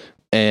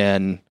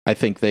 And I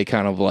think they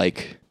kind of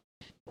like,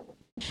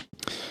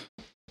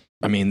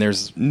 I mean,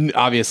 there's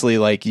obviously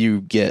like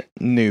you get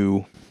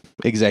new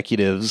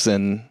executives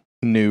and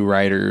new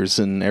writers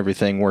and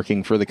everything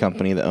working for the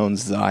company that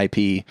owns the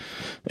IP,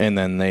 and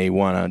then they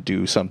want to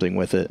do something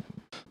with it.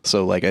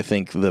 So like I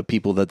think the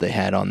people that they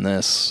had on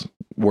this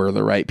were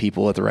the right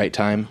people at the right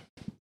time.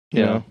 You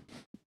Yeah. know?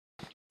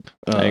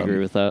 I agree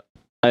with that.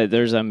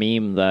 There's a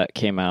meme that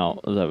came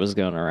out that was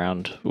going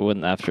around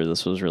after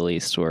this was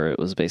released, where it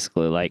was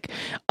basically like,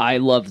 "I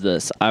love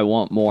this. I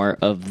want more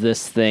of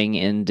this thing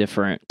in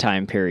different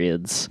time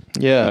periods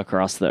Yeah.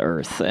 across the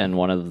earth." And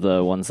one of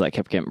the ones that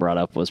kept getting brought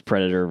up was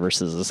Predator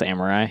versus the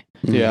Samurai,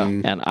 Yeah.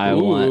 Mhm. and I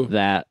Ooh. want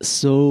that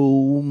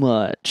so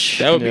much.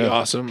 That would be Yeah.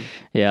 awesome.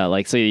 Yeah,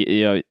 like so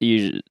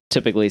you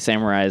typically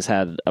samurais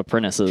had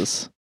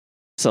apprentices.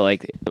 So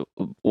like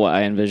what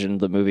I envisioned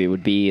the movie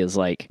would be is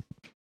like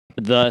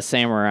the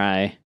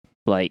samurai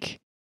like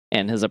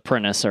and his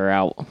apprentice are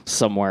out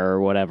somewhere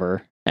or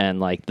whatever, and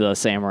like the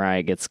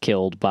samurai gets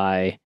killed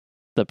by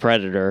the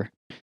predator.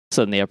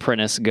 So then the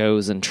apprentice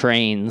goes and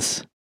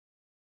trains,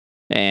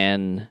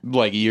 and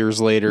Like years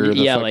later, the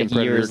yeah, fucking like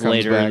predator years comes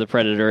later,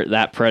 back.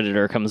 that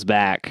predator comes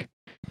back,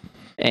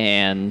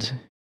 and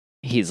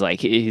he's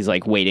like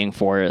waiting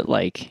for it,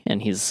 like,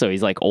 and he's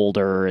like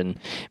older, and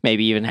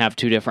maybe even have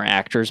two different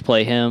actors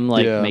play him,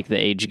 like Yeah. make the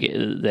age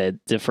the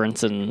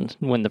difference, and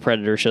when the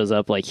predator shows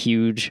up, like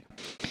huge,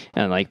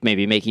 and like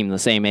maybe make him the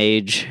same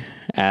age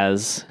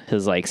as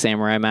his like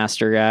samurai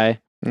master guy,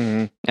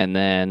 Mhm. and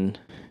then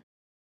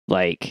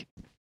like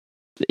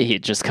it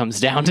just comes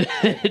down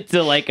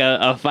to like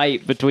a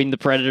fight between the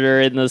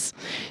predator and this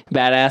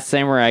badass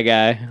samurai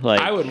guy.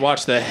 Like, I would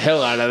watch the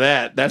hell out of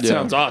that. That Yeah.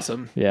 sounds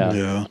awesome. yeah.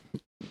 Yeah.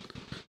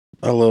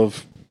 I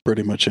love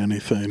pretty much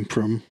anything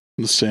from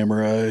the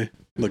samurai,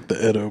 like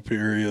the Edo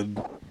period,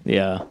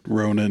 Yeah.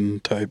 Ronin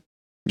type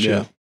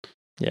Yeah. shit.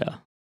 Yeah.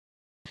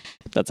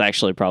 That's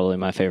actually probably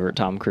my favorite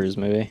Tom Cruise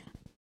movie.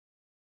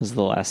 Is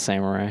The Last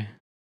Samurai.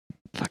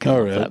 Fucking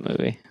All love right. that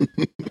movie.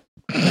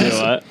 You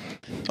know what?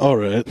 All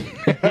right.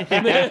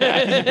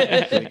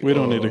 We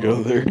don't need to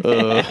go there.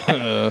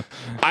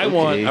 I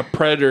want a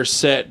predator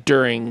set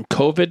during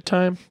COVID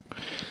time.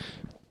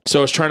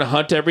 So it's trying to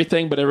hunt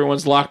everything, but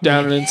everyone's locked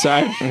down and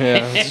inside.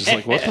 Yeah, it's just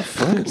like, what the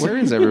fuck? Where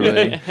is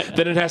everybody?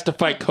 Then it has to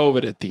fight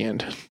COVID at the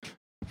end.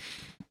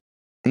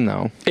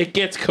 No. It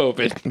gets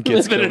COVID. It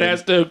gets then it COVID.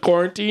 has to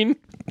quarantine.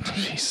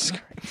 Jesus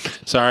Christ.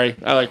 Sorry,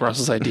 I like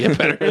Russell's idea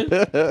better.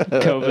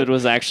 COVID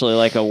was actually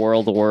like a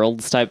World of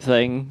Worlds type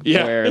thing,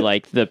 Yeah. where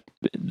like the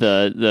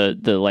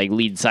like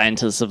lead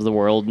scientists of the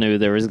world knew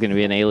there was going to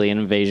be an alien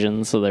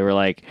invasion, so they were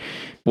like,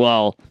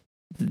 well,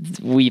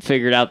 we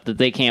figured out that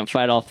they can't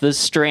fight off this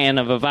strand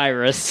of a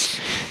virus,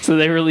 so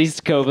they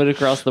released COVID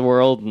across the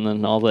world, and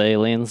then all the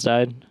aliens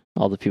died.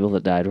 All the people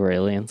that died were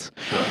aliens.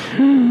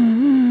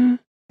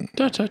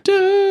 Da, da,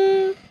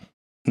 da.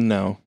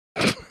 No.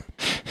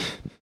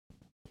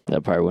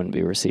 That probably wouldn't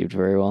be received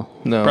very well.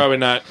 No. Probably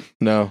not.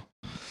 No.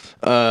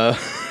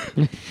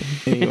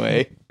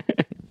 Anyway.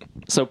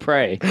 So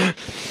pray.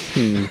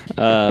 Hmm.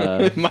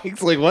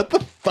 Mike's like, what the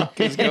fuck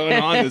is going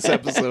on this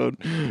episode?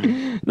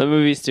 The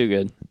movie's too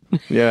good.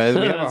 Yeah, we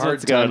have a That's hard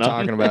what's time going on.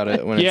 talking about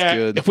it when Yeah, it's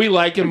good. if we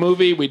like a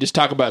movie, we just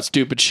talk about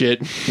stupid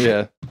shit.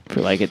 Yeah. If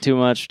we like it too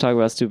much, we talk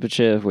about stupid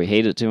shit. If we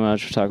hate it too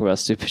much, we talk about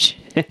stupid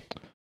shit.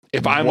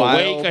 If I'm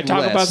Wild awake, I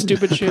talk about West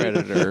stupid shit.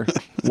 Predator.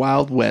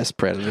 Wild West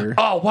Predator.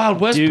 Oh, Wild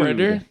West Dude.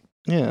 Predator.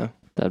 Yeah.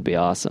 That'd be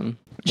awesome.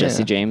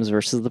 Jesse Yeah. James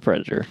versus the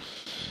Predator.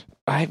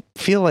 I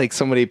feel like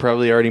somebody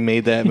probably already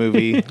made that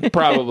movie.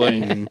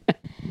 Probably.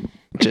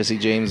 Jesse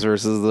James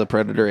versus the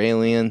Predator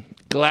alien.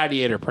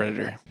 Gladiator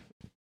Predator.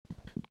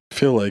 I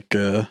feel like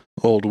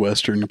old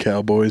Western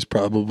cowboys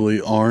probably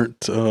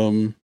aren't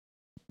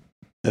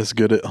as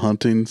good at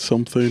hunting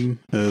something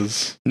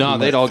as No, you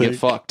they'd might all get think.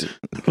 fucked.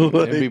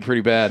 Like, It'd be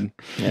pretty bad.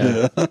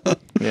 Yeah.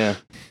 Yeah.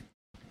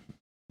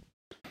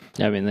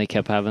 I mean, they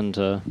kept having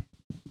to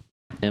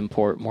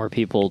import more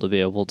people to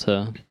be able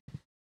to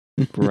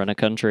run a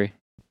country.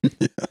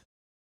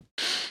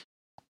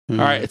 All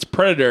right, it's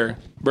Predator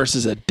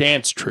versus a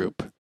dance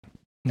troupe.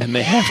 And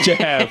they have to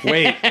have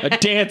a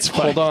dance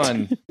fight. Hold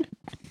on.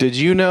 Did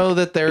you know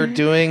that they're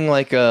doing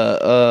like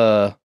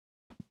a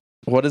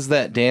what is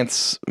that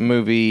dance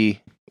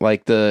movie,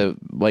 like the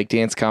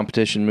dance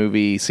competition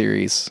movie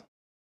series?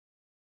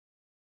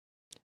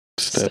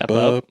 Step Step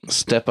Up. up.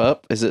 Step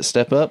Up? Is it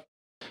Step Up?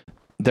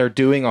 They're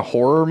doing a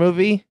horror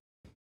movie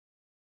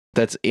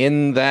that's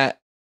in that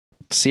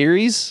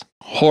series.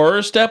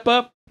 Horror Step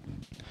Up?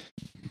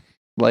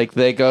 Like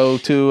they go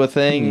to a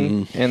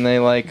thing and they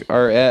like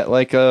are at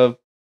like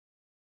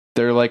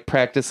they're like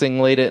practicing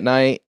late at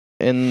night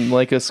in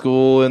like a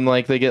school and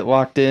like they get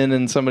locked in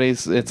and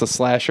it's a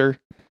slasher.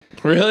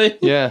 Really?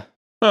 Yeah.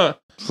 Huh.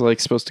 It's like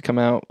supposed to come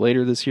out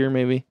later this year,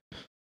 maybe.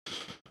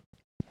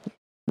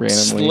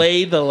 Randomly.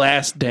 Slay the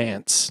Last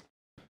Dance.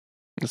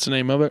 That's the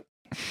name of it?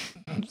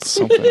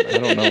 Something. I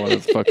don't know what the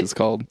fuck it's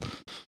called.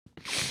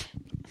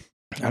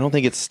 I don't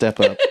think it's Step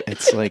Up.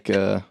 It's like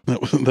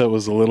That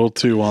was a little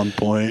too on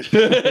point.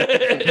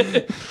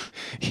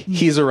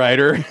 he's a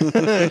writer.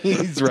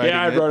 He's writing.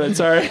 Yeah, I wrote it.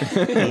 Sorry.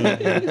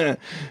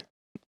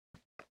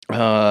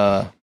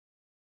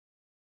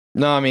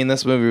 No, I mean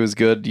this movie was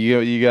good.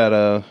 You got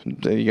a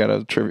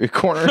trivia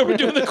corner. Are we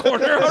doing the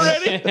corner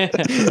already?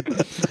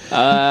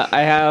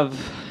 I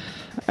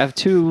have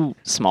two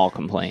small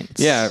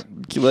complaints. Yeah,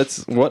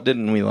 what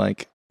didn't we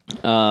like?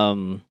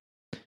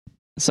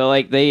 So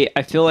like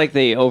I feel like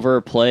they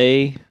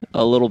overplay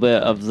a little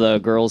bit of the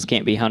girls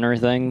can't be hunter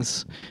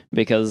things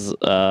because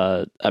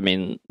I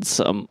mean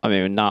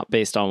not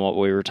based on what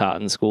we were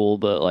taught in school,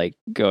 but like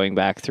going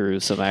back through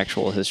some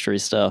actual history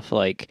stuff,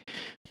 like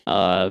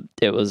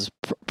it was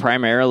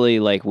primarily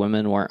like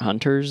women weren't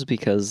hunters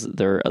because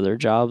their other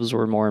jobs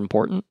were more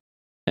important,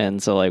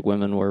 and so like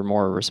women were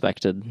more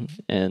respected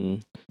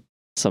in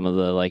some of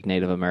the like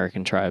Native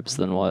American tribes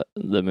than what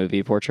the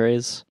movie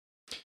portrays.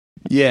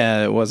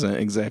 Yeah, it wasn't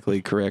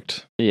exactly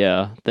correct.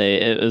 Yeah,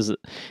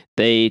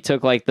 they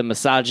took like the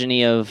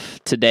misogyny of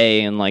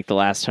today and like the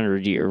last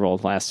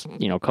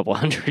couple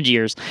 100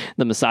 years,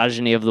 the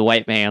misogyny of the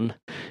white man,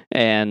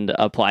 and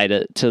applied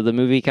it to the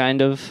movie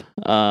kind of.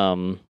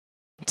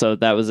 So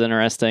that was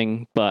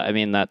interesting, but I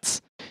mean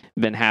that's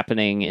been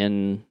happening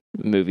in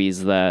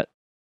movies that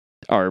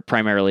are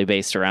primarily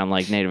based around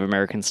like Native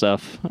American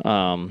stuff.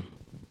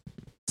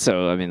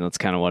 So I mean that's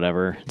kind of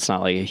whatever. It's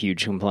not like a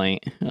huge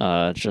complaint.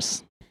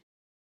 Just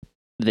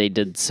they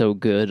did so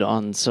good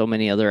on so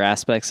many other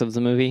aspects of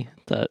the movie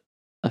that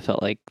I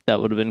felt like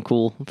that would have been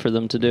cool for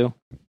them to do.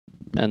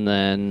 And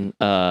then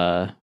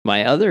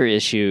my other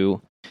issue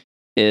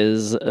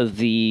is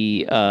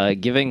the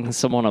giving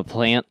someone a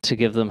plant to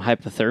give them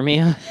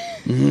hypothermia.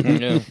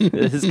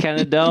 This is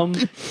kind of dumb.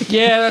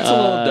 Yeah, that's a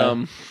little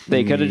dumb.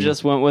 They could have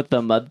just went with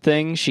the mud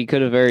thing. She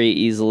could have very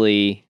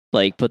easily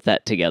like put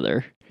that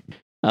together.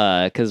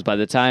 Because by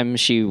the time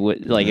she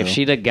would if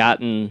she'd have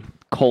gotten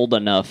cold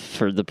enough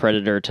for the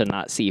predator to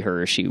not see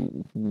her, she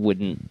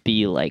wouldn't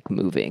be like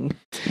moving.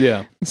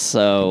 Yeah.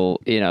 So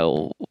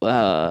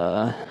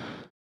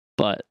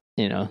but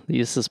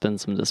you suspend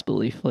some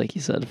disbelief, like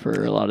you said,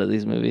 for a lot of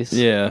these movies.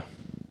 Yeah.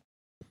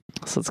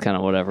 So it's kind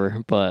of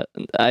whatever. But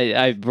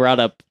I brought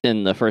up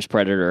in the first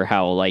Predator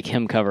how like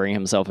him covering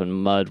himself in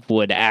mud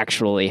would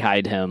actually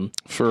hide him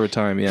For a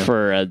time, yeah.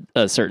 for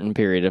a certain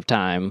period of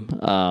time.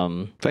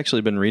 I've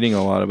actually been reading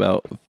a lot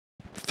about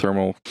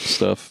thermal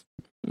stuff.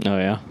 Oh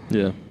yeah.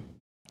 Yeah.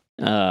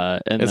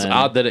 And It's then,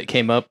 odd that it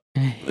came up.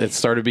 It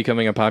started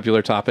becoming a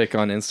popular topic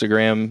on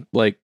Instagram,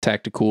 like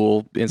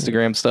tactical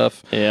Instagram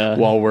stuff, yeah.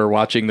 while we're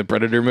watching the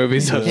Predator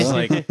movies. I was just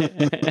like,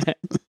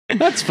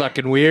 that's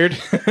fucking weird.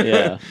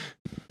 Yeah.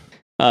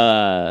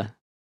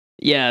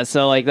 Yeah,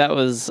 so like that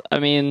was, I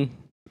mean,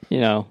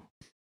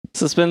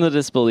 suspend the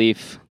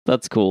disbelief.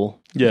 That's cool.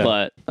 Yeah.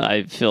 But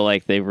I feel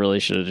like they really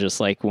should have just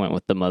like went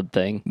with the mud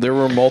thing. There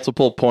were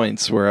multiple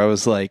points where I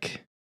was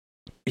like,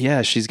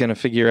 yeah, she's going to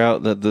figure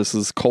out that this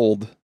is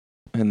cold.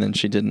 And then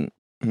she didn't.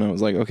 And I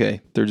was like,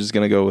 okay, they're just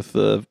going to go with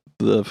the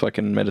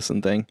fucking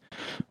medicine thing.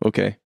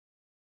 Okay.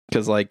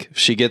 Because, like,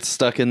 she gets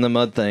stuck in the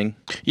mud thing.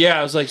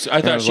 Yeah, I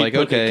thought she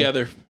put it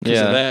together because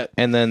of that.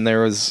 And then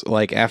there was,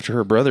 like, after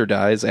her brother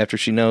dies, after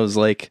she knows,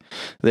 like,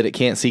 that it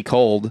can't see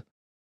cold,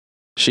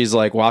 she's,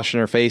 like, washing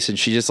her face, and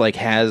she just, like,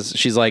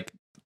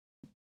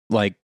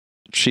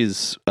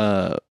 she's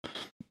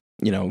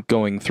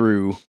going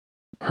through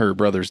her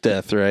brother's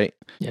death, right?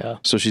 Yeah.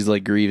 So she's,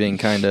 like, grieving,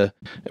 kind of,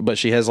 but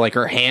she has, like,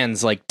 her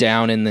hands, like,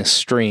 down in this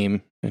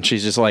stream, and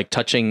she's just, like,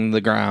 touching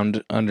the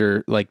ground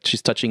under, like,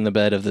 she's touching the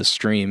bed of this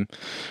stream.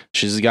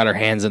 She's got her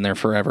hands in there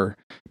forever.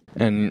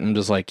 And I'm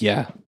just like,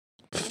 yeah,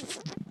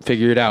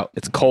 figure it out.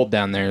 It's cold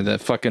down there. The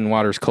fucking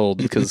water's cold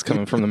because it's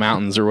coming from the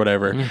mountains or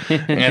whatever.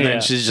 And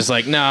then she's just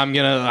like, no, I'm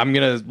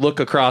gonna look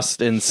across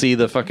and see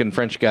the fucking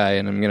French guy,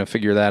 and I'm gonna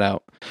figure that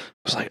out. I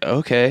was like,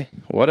 okay,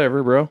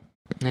 whatever, bro.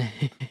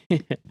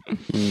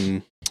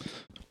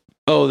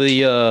 Oh,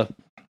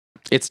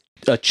 it's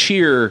a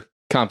cheer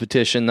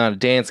competition, not a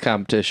dance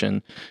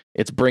competition.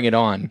 It's Bring It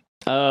On.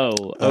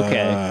 Oh,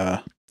 okay.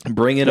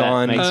 Bring It That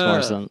On. makes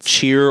more sense.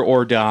 Cheer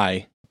or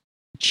Die.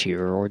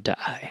 Cheer or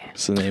Die.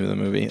 That's the name of the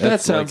movie.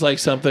 That sounds like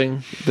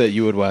something that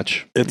you would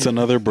watch. It's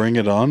another Bring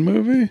It On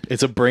movie?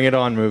 It's a Bring It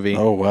On movie.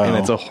 Oh, wow. And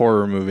it's a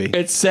horror movie.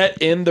 it's set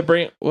in the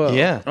brain. Well,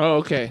 Yeah. Oh,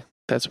 okay.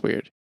 That's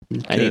weird.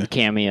 I need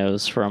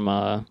cameos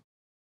from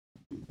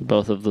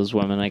both of those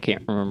women I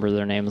can't remember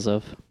their names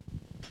of.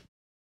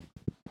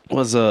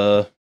 Was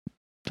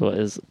What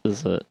is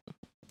it?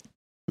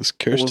 Is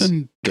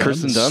Kirsten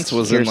Dunst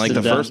was in like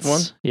the Kirsten first one?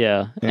 Dunst.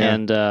 Yeah. Yeah.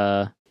 And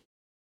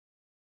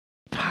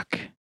fuck.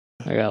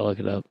 I gotta look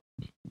it up.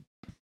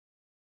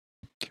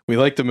 We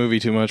like the movie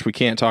too much. We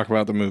can't talk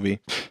about the movie.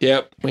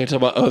 Yep. We can talk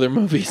about other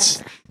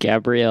movies.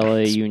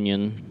 Gabriella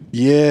Union.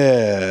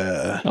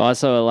 Yeah.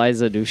 Also,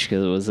 Eliza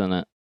Dushku was in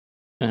it.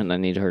 And I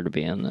need her to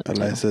be in it. too.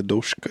 Eliza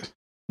Dushku.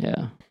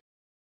 Yeah.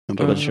 And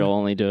But she'll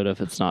only do it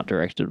if it's not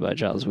directed by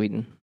Joss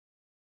Whedon.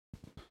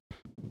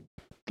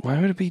 Why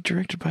would it be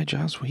directed by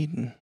Joss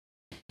Whedon?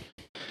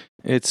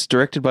 It's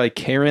directed by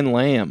Karen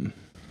Lamb.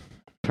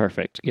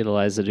 Perfect. Get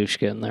Eliza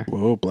Dushku in there.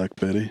 Whoa, Black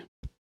Betty.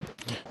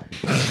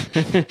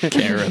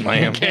 Karen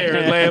Lamb.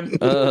 Karen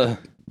Lamb.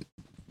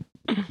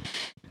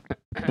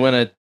 When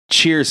a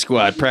cheer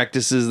squad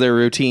practices their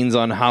routines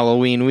on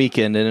Halloween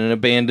weekend in an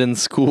abandoned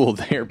school,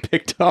 they are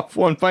picked off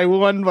one by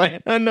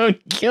an unknown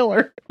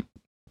killer.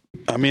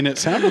 I mean, it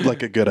sounded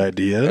like a good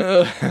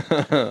idea.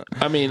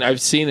 I mean,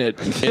 I've seen it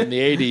in the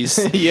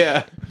 80s.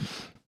 Yeah.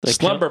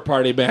 Slumber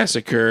Party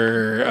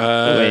Massacre.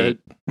 Wait.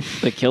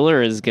 The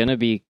killer is going to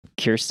be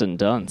Kirsten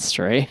Dunst,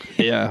 right?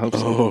 Yeah, I hope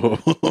so.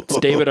 Oh. It's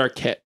David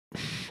Arquette.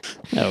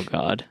 Oh,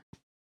 God.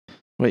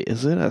 Wait,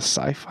 is it a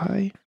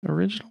sci-fi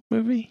original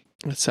movie?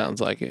 It sounds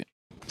like it.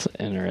 It's an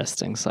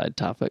interesting side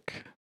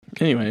topic.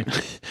 Anyway.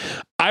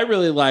 I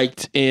really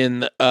liked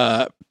in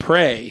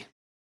Prey.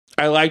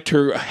 I liked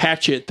her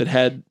hatchet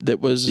that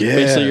was Yeah.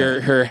 basically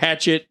her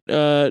hatchet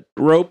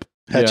rope.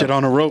 Hatchet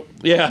on a rope.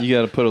 Yeah. You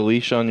got to put a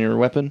leash on your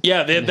weapon.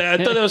 Yeah, I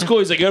thought that was cool.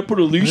 He's like, "Gotta put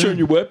a leash on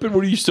your weapon.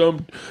 What are you,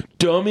 some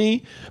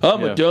dummy?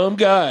 I'm a dumb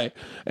guy."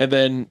 And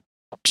then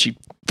she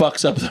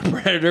fucks up the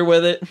predator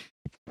with it.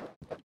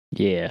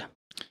 Yeah.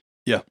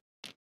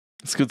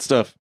 It's good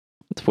stuff.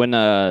 It's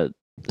when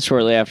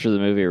shortly after the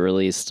movie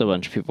released, a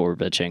bunch of people were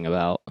bitching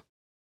about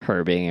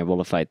her being able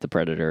to fight the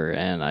predator,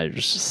 and I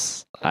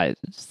just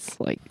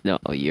like, no,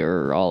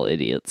 you're all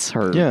idiots.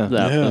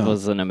 That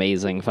was an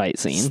amazing fight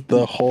It's scene.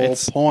 the whole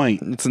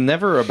point. It's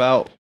never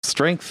about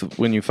strength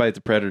when you fight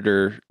the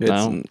predator. It's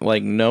No.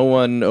 like no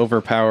one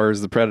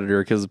overpowers the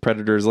predator because the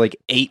predator is like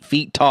 8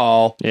 feet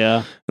tall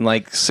Yeah. and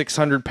like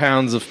 600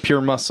 pounds of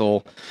pure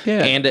muscle,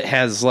 Yeah. and it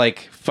has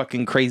like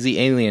fucking crazy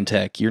alien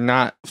tech. You're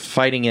not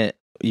fighting it.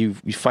 You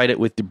fight it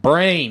with the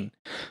brain.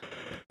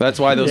 That's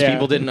why those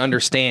people didn't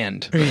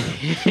understand.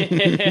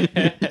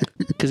 Because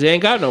they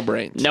ain't got no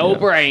brains. No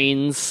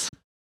brains.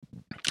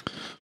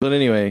 But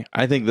anyway,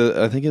 I think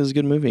it was a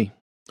good movie.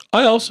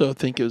 I also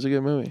think it was a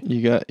good movie.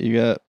 You got.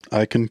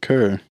 I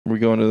concur. We're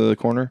going to the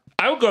corner.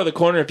 I would go to the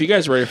corner if you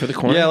guys are ready for the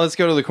corner. Yeah, let's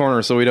go to the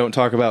corner so we don't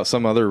talk about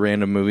some other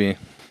random movie.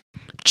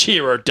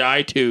 Cheer or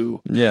Die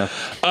 2. Yeah.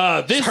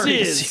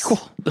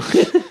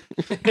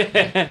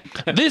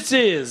 This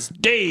is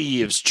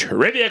Dave's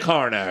Trivia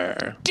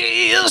Corner.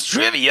 Dave's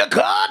Trivia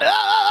Corner.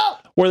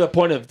 Where the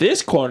point of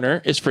this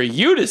corner is for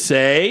you to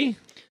say,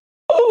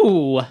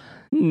 Oh,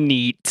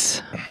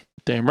 neat.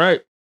 damn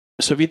right.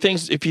 So if you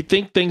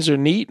think things are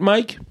neat,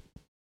 Mike,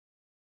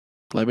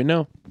 let me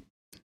know.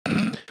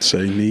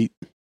 Say neat.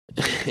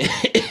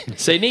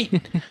 Say neat.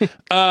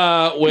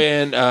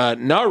 When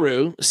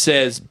Naru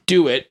says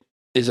 "do it"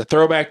 is a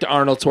throwback to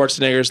Arnold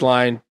Schwarzenegger's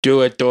line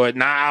 "do it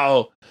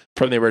now"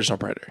 from the original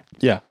Predator.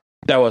 Yeah.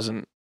 That was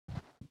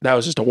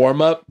just a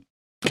warm up.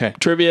 Okay.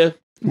 Trivia.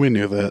 We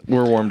knew that.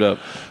 We're warmed up.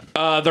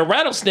 The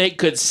rattlesnake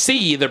could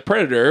see the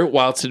predator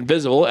while it's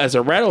invisible, as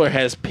a rattler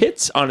has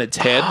pits on its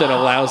head that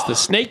allows the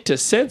snake to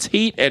sense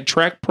heat and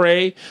track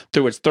prey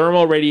through its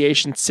thermal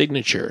radiation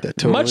signature, That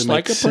totally much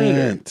like a makes predator.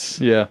 sense.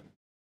 Yeah.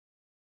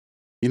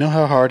 You know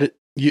how hard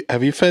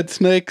have you fed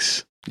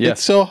snakes? Yeah.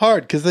 It's so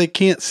hard because they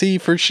can't see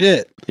for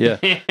shit. Yeah.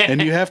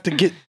 And you have to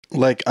get,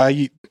 like,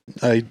 I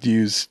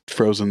use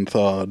frozen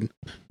thawed.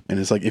 And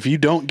it's like, if you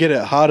don't get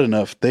it hot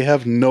enough, they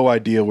have no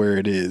idea where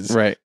it is.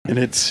 Right. And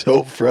it's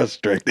so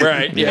frustrating.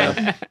 Right?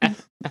 Yeah.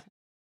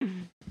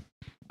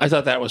 I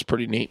thought that was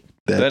pretty neat.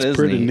 That's That is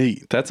pretty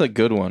neat. That's a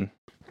good one.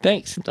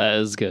 Thanks. That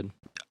is good.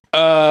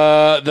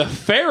 The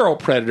feral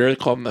predator, they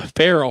call him the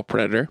feral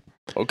predator.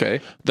 Okay.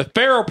 The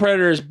feral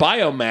predator's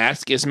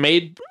biomask is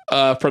made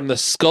from the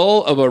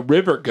skull of a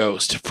river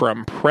ghost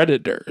from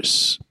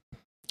Predators.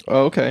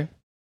 Oh, okay.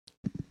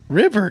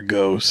 River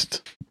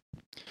Ghost.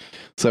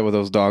 Is that what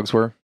those dogs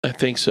were? I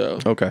think so.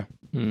 Okay.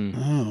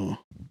 Oh.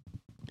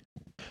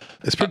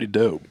 It's pretty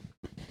dope.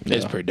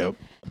 It's pretty dope.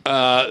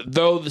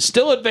 Though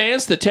still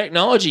advanced, the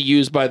technology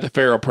used by the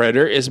feral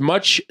predator is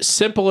much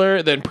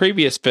simpler than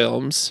previous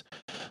films.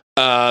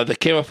 The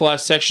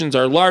camouflage sections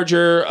are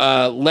larger,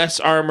 less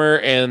armor,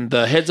 and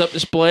the heads-up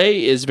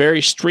display is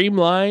very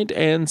streamlined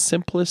and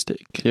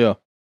simplistic. Yeah.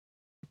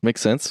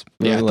 Makes sense.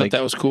 Yeah, I thought like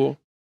that was cool.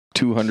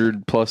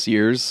 200 plus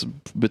years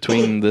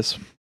between this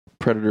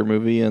Predator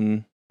movie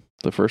and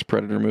the first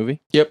Predator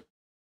movie.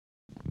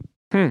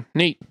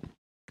 Neat.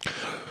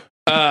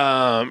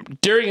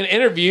 During an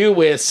interview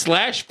with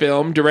Slash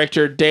Film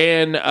director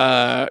Dan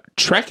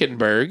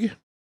Trachtenberg,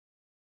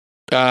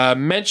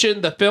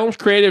 mentioned the film's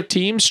creative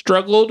team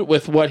struggled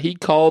with what he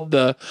called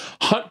the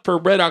Hunt for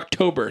Red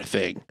October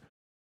thing,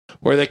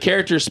 where the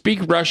characters speak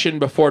Russian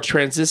before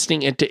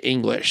transitioning into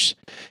English.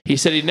 He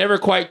said he never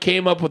quite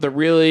came up with a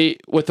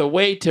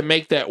way to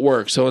make that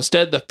work, so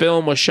instead the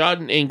film was shot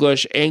in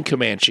English and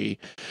Comanche.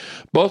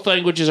 Both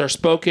languages are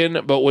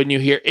spoken, but when you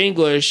hear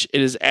English, it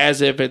is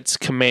as if it's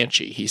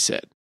Comanche, he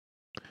said.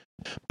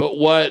 But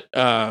what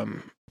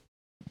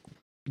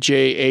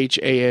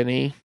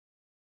Jhane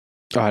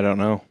I don't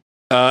know.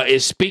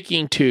 is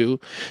speaking to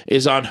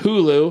is on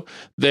Hulu.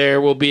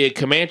 There will be a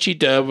Comanche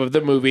dub of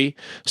the movie,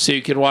 so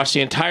you can watch the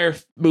entire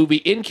movie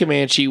in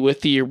Comanche with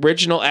the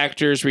original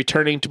actors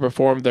returning to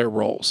perform their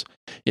roles.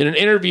 In an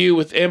interview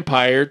with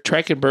Empire,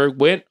 Trachtenberg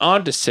went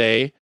on to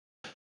say,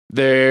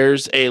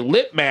 "There's a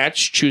lip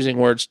match, choosing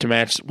words to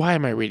match." Why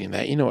am I reading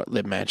that? You know what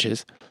lip match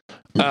is.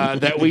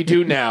 That we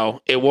do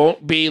now. It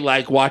won't be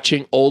like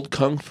watching old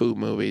kung fu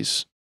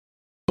movies.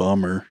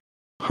 Bummer.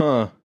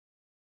 Huh.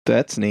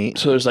 That's neat.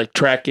 So there's like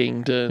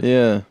tracking to.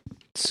 Yeah.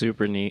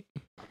 Super neat.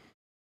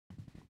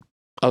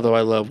 Although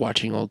I love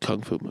watching old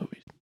kung fu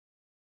movies.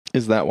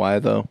 Is that why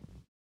though?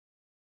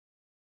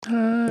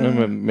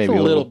 Maybe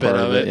a little bit part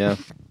of it. Yeah.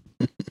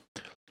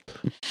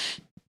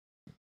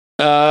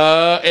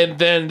 And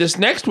then this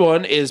next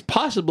one is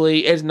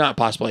not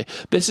possibly.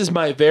 This is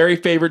my very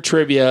favorite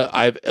trivia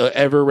I've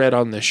ever read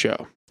on this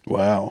show.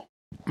 Wow.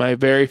 My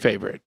very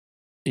favorite.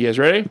 You guys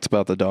ready? It's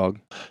about the dog.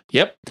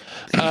 Yep.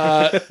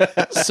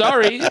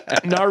 Sorry,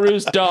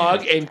 Naru's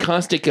dog and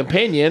constant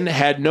companion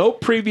had no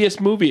previous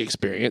movie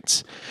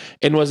experience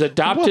and was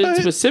adopted What?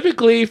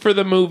 specifically for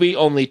the movie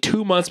only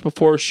 2 months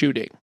before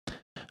shooting.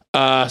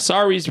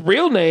 Sari's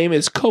real name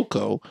is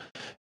Coco,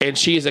 and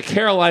she is a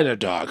Carolina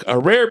dog, a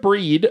rare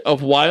breed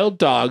of wild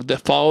dog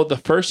that followed the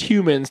first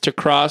humans to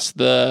cross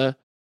the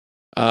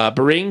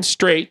Bering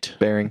Strait.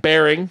 Bearing.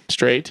 Bering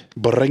Strait.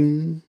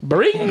 Bring.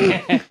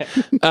 Bering.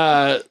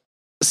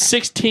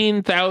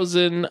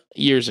 16,000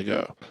 years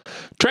ago.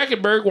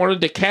 Trachtenberg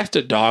wanted to cast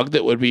a dog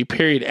that would be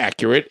period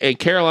accurate, and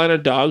Carolina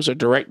dogs are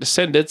direct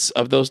descendants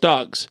of those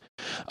dogs.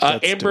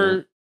 That's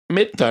Amber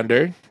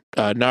Midthunder,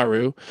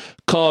 Naru,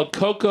 called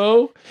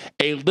Coco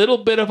a little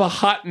bit of a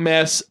hot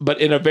mess,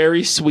 but in a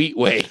very sweet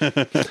way,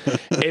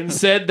 and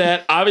said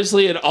that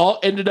obviously it all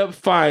ended up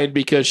fine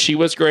because she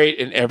was great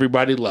and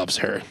everybody loves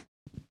her.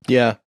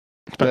 Yeah.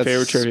 It's my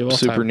favorite trivia of all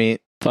Super time.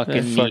 neat. Fucking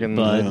neat, Fucking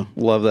bud.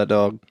 love that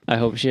dog. I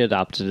hope she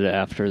adopted it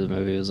after the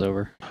movie was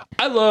over.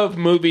 I love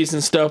movies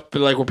and stuff,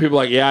 but like where people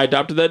are like, yeah, I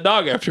adopted that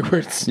dog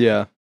afterwards.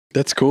 Yeah.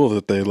 That's cool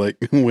that they like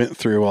went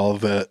through all of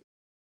that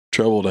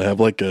trouble to have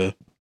like a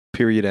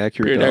Period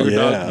accurate Period dog.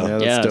 accurate dog. Yeah,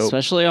 that's Yeah, dope.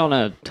 especially on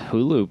a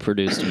Hulu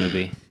produced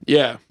movie.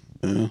 Yeah.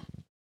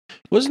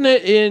 Wasn't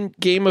it in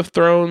Game of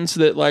Thrones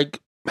that like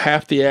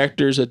half the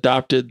actors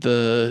adopted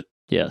the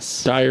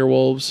Yes. dire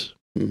wolves?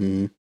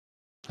 hmm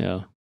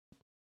Yeah.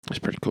 It's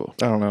pretty cool.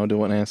 I don't know.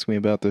 Don't ask me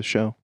about this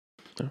show.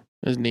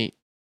 It's neat.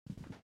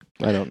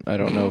 I don't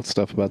know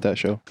stuff about that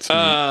show.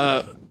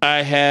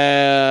 I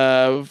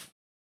have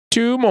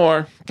two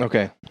more.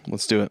 Okay,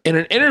 let's do it. In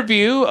an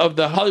interview of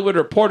the Hollywood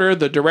Reporter,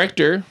 the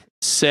director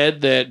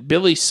said that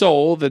Billy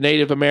Soul, the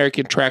Native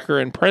American tracker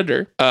and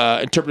predator,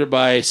 interpreted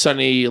by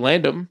Sonny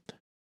Landham,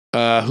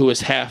 who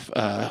is half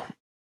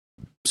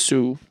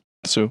Sioux,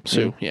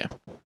 yeah.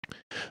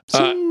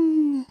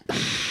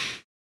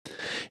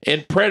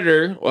 And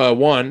Predator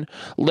 1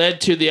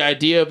 led to the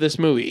idea of this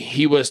movie.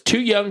 He was too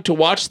young to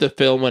watch the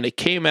film when it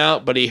came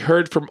out, but he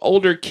heard from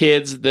older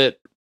kids that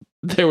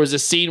there was a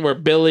scene where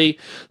Billy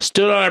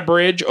stood on a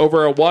bridge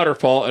over a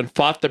waterfall and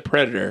fought the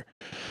Predator.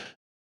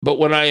 But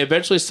when I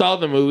eventually saw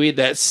the movie,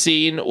 that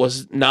scene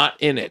was not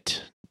in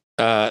it.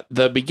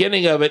 The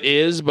beginning of it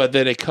is, but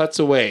then it cuts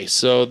away.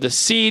 So the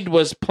seed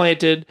was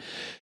planted,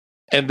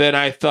 and then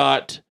I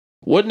thought,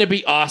 wouldn't it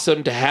be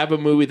awesome to have a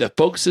movie that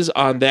focuses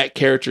on that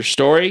character's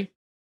story?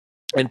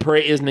 And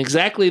Prey isn't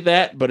exactly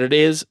that, but it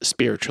is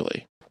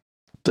spiritually.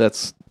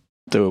 That's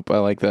dope. I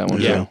like that one.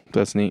 Yeah. too.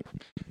 That's neat.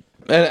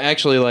 And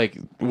actually, like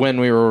when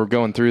we were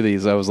going through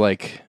these, I was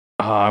like,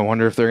 oh, I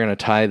wonder if they're gonna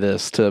tie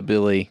this to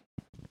Billy,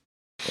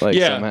 like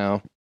Yeah.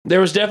 somehow. There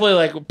was definitely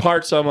like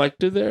parts I'm like,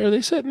 are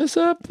they setting this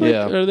up? Like,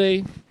 Yeah. Are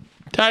they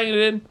tying it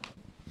in?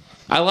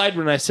 I lied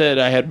when I said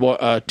I had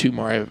two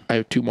more. I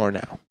have two more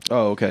now.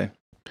 Oh, okay.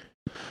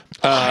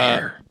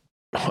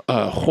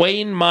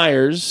 Wayne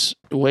Myers,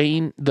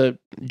 Wayne the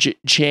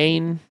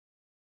Jane,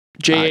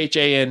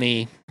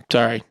 Jhane.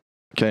 Sorry.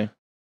 Okay.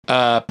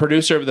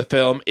 Producer of the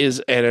film is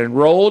an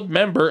enrolled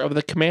member of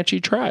the Comanche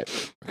tribe,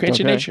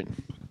 Comanche Okay.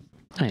 Nation.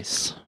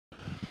 Nice.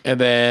 And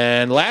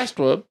then last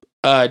one,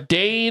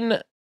 Dane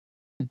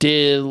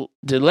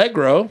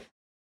DeLegro,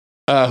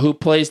 who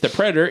plays the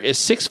Predator, is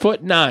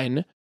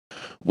 6'9",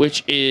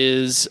 which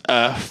is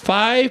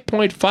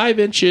 5.5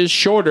 inches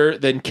shorter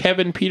than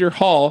Kevin Peter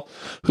Hall,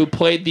 who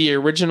played the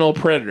original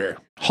Predator.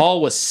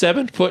 Hall was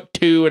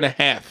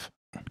 7'2.5"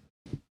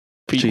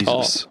 feet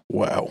tall. Jesus.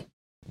 Wow.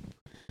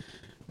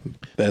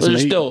 That's They're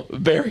neat. still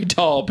very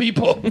tall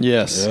people.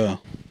 Yes. Yeah.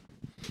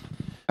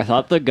 I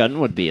thought the gun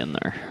would be in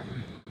there.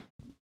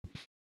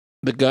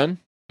 The gun?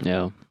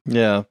 Yeah.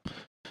 Yeah.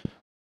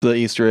 The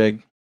Easter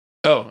egg.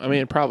 Oh, I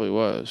mean, it probably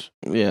was.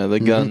 Yeah, the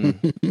gun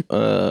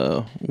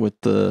with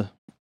the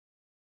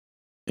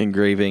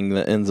engraving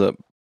that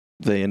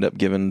they end up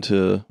giving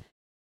to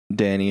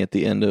Danny at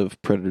the end of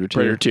Predator 2.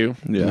 Predator 2.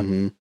 Yeah.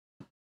 Mhm.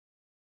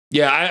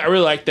 Yeah, I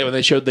really liked that when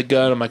they showed the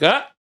gun. I'm like,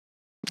 I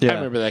Yeah.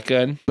 remember that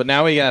gun. But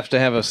now we have to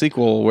have a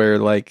sequel where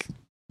like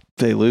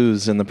they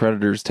lose and the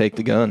Predators take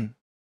the gun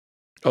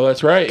Oh,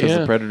 that's right. because Yeah.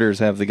 the Predators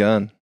have the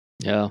gun.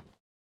 Yeah.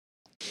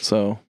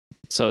 So,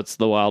 So it's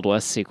the Wild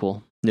West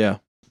sequel yeah.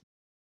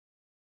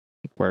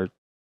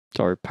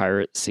 or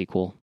pirate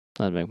sequel.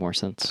 That'd make more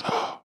sense.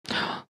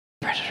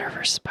 Predator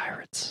versus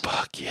pirates.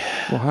 Fuck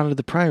yeah. Well, how did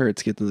the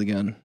pirates get to the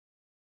gun?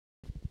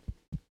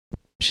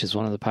 She's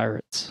one of the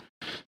pirates.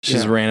 She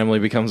just Yeah. randomly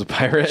becomes a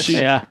pirate.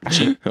 Yeah.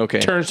 Okay.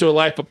 Turns to a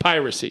life of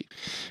piracy.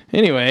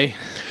 Anyway,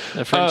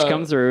 The French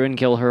come through and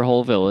kill her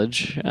whole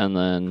village, and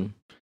then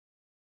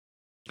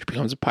She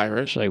becomes a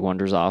pirate. she like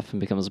wanders off and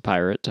becomes a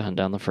pirate to hunt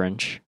down the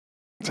French.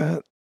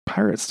 that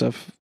pirate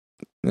stuff.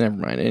 Never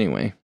mind.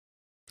 Anyway,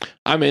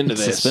 I'm into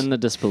this. Suspend the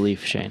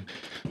disbelief, Shane.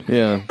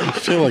 yeah. I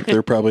feel like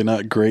they're probably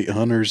not great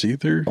hunters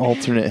either.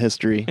 Alternate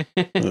history.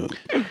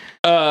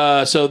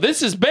 So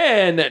this has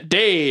been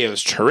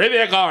Dave's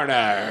Trivia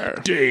Corner.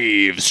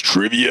 Dave's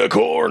Trivia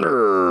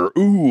Corner.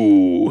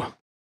 Ooh.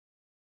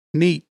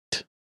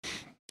 Neat.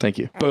 Thank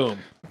you. Boom.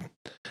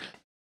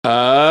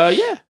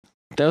 Yeah.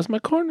 That was my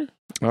corner.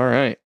 All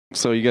right.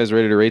 So you guys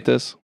ready to rate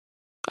this?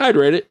 I'd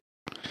rate it.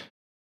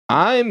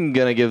 I'm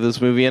going to give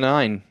this movie a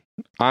 9.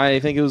 I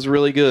think it was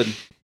really good.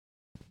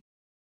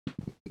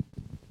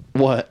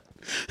 What?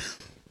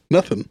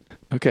 Nothing.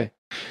 Okay.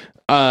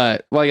 I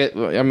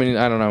mean,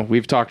 I don't know.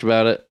 We've talked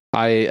about it.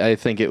 I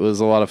think it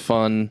was a lot of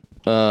fun.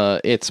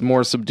 It's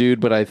more subdued,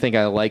 but I think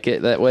I like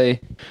it that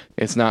way.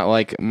 It's not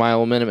like a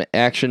mile-a-minute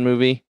action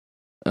movie.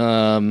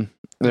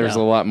 There's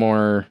a lot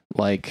more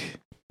like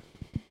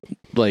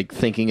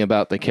thinking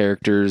about the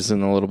characters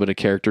and a little bit of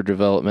character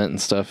development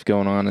and stuff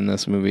going on in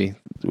this movie,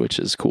 which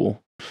is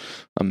cool.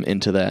 I'm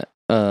into that.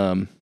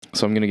 So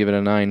I'm gonna give it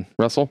a 9.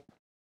 Russell?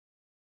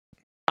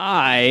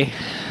 I'm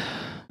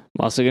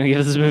also going to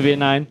give this movie a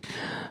 9.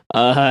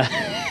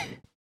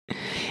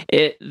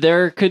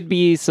 There could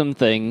be some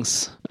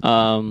things.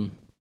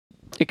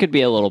 It could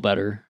be a little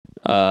better.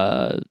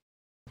 But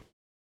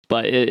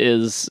it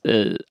is.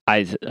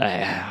 I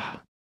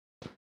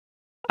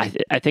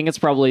think it's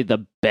probably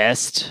the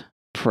best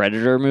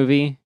Predator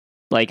movie.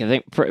 Like, I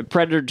think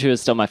Predator 2 is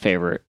still my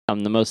favorite.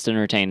 I'm the most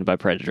entertained by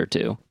Predator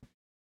 2.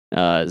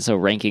 So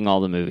ranking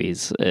all the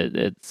movies,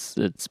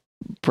 it's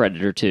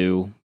Predator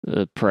 2,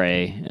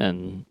 Prey,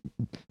 and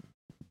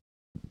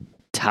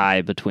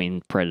tie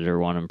between Predator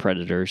 1 and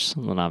Predators.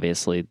 And then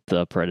obviously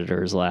the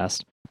Predator is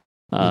last.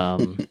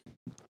 But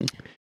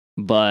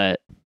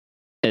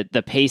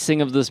the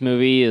pacing of this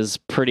movie is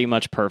pretty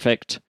much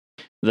perfect.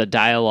 The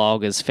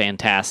dialogue is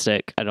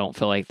fantastic. I don't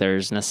feel like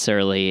there's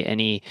necessarily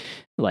any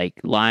like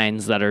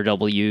lines that are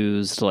double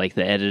used. Like,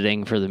 the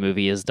editing for the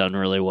movie is done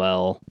really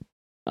well.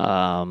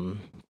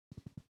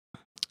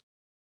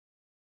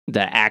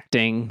 The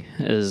acting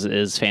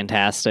is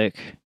fantastic.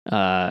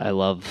 I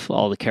love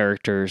all the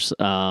characters.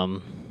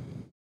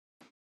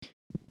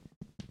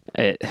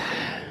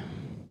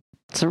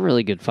 It's a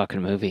really good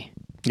fucking movie.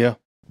 Yeah.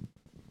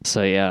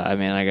 So yeah, I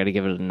mean, I got to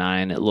give it a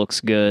 9. It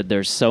looks good.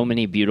 There's so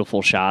many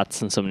beautiful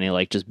shots and so many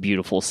like just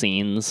beautiful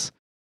scenes.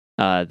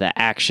 The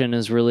action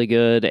is really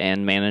good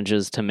and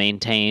manages to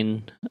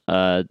maintain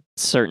a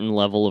certain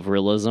level of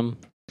realism.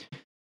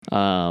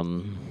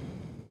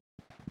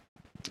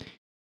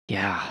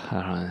 Yeah, I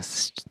don't know.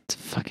 It's a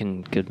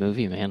fucking good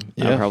movie, man.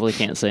 Yeah. I probably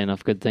can't say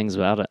enough good things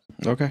about it.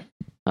 Okay.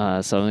 So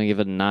I'm gonna give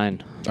it a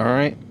 9. All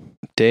right.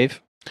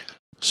 Dave?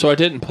 So I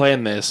didn't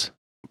plan this,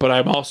 but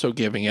I'm also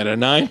giving it a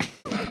 9.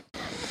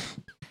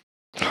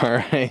 All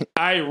right.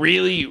 I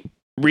really,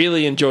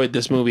 really enjoyed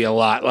this movie a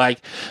lot. Like,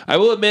 I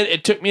will admit,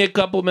 it took me a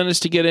couple minutes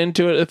to get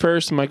into it at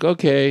first. I'm like,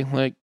 okay,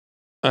 like,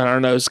 I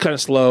don't know. It's kind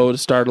of slow to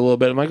start a little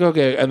bit. I'm like,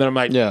 okay. And then I'm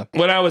like, Yeah.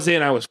 when I was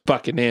in, I was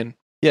fucking in.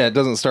 Yeah, it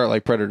doesn't start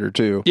like Predator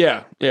 2.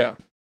 Yeah. Yeah.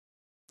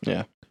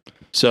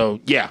 So,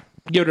 yeah,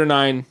 give it a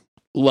 9.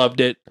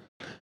 Loved it.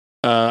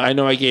 I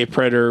know I gave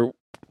Predator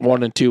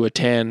 1 and 2 a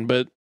 10,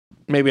 but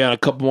maybe on a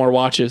couple more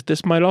watches,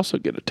 this might also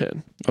get a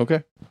 10.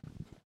 Okay.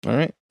 All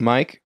right.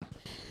 Mike?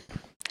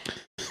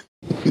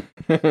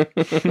 Do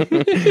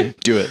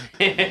it.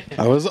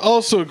 I was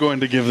also going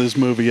to give this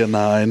movie a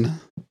 9.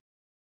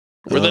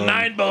 We're the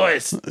 9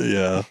 boys.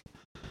 Yeah.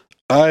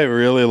 I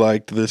really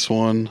liked this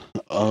one.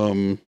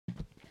 I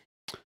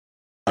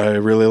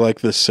really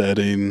like the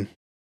setting.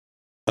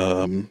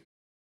 All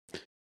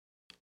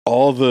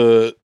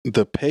the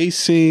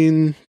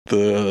pacing,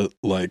 the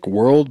like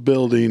world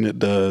building it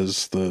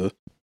does, it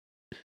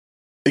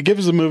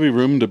gives the movie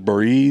room to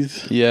breathe,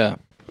 Yeah.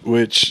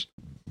 which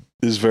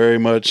is very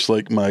much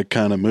like my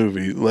kind of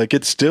movie. Like,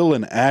 it's still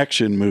an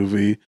action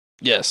movie,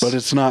 Yes. but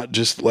it's not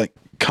just like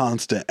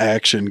constant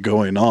action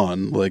going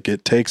on. Like,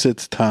 it takes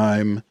its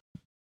time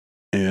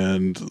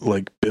and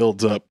like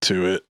builds up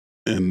to it,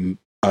 and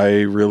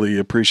I really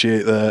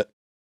appreciate that.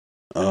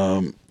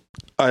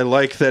 I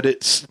like that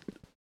it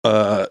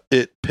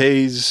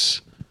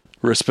pays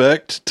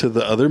respect to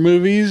the other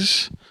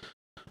movies,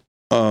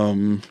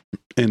 and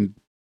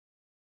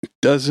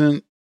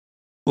doesn't,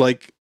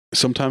 like,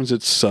 sometimes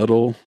it's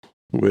subtle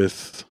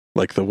with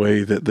like the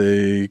way that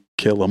they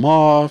kill him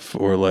off,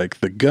 or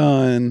like the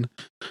gun,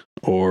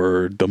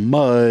 or the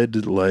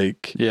mud,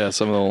 like, yeah,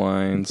 some of the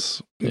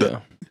lines.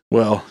 Yeah.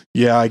 well,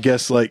 yeah, I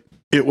guess like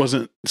it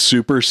wasn't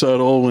super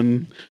subtle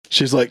when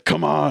she's like,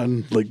 come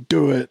on, like,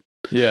 do it.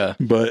 Yeah.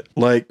 But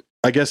like,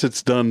 I guess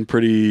it's done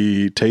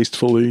pretty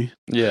tastefully,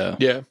 Yeah.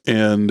 Yeah.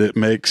 and it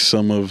makes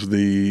some of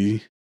the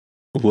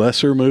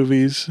lesser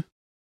movies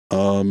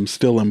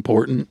still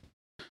important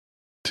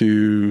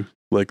to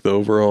like the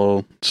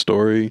overall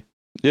story.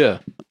 Yeah.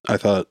 I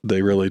thought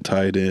they really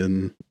tied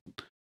in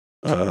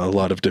a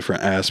lot of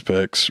different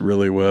aspects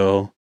really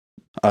well.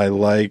 I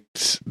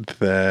liked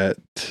that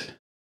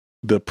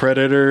the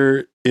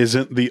Predator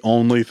isn't the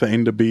only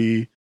thing to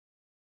be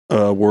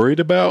worried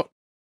about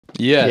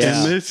Yes.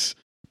 Yeah. in this.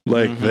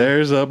 Like, Mhm.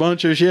 there's a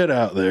bunch of shit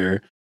out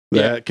there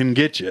that Yeah. can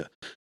get you.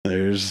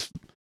 There's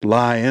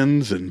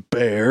lions and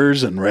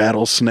bears and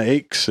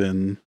rattlesnakes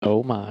and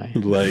Oh my.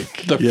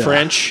 like The yeah.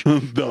 French.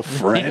 The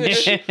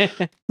French.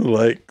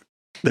 Like,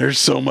 there's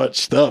so much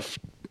stuff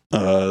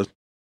to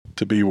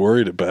be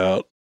worried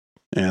about,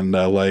 and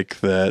I like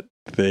that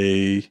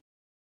they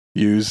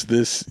use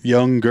this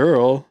young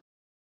girl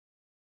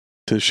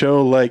to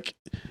show like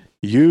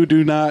you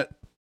do not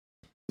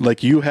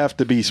like you have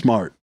to be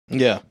smart.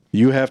 Yeah.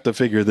 You have to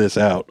figure this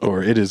out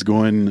or it is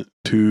going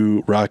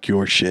to rock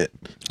your shit.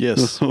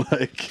 Yes.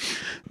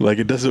 like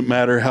it doesn't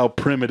matter how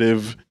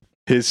primitive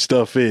his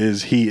stuff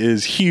is. He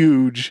is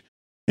huge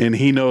and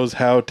he knows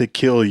how to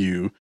kill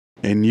you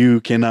and you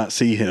cannot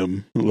see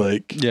him.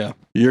 Like Yeah.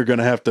 you're going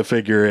to have to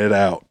figure it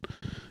out.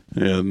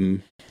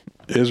 And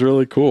it's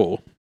really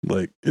cool.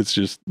 Like it's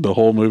just the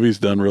whole movie's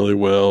done really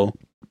well.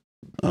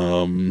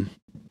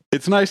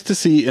 It's nice to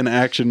see an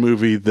action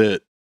movie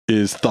that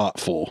is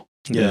thoughtful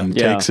and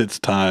takes its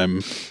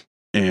time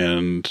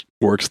and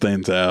works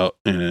things out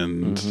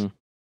and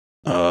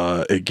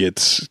it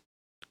gets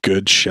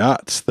good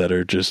shots that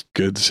are just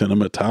good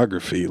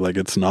cinematography. Like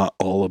it's not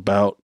all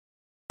about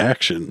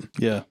action.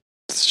 Yeah.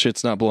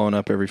 Shit's not blowing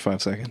up every 5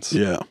 seconds.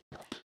 Yeah.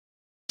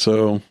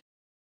 So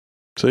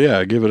yeah,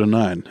 I give it a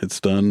 9.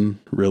 It's done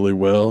really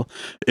well.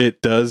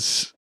 It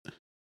does,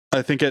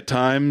 I think at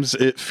times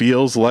it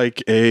feels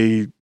like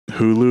a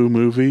Hulu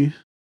movie.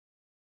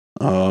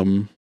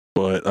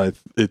 But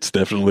it's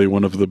definitely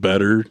one of the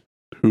better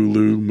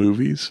Hulu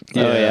movies.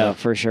 Oh yeah,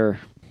 for sure.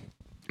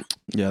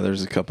 Yeah,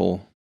 there's a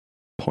couple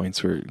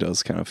points where it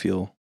does kind of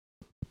feel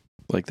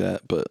like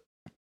that, but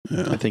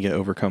I think it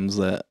overcomes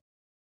that.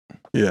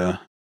 Yeah.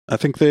 I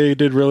think they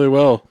did really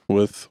well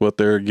with what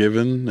they're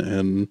given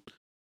and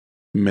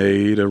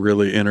made a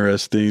really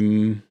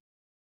interesting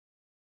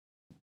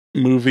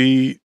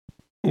movie,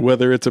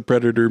 whether it's a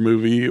Predator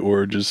movie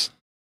or just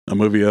a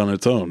movie on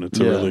its own. It's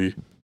a really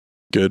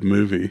good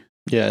movie.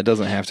 Yeah, it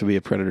doesn't have to be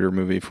a Predator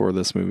movie for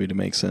this movie to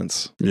make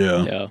sense.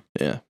 Yeah.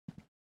 Yeah.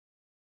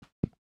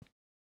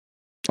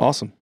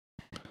 Awesome.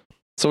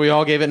 So we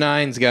all gave it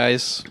 9s,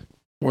 guys.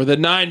 We're the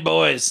 9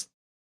 boys.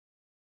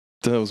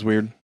 That was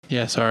weird.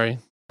 Yeah, sorry.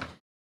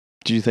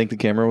 Did you think the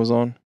camera was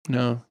on?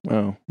 No.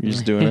 Oh, you're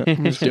just doing it?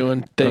 I'm just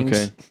doing things.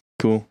 Okay,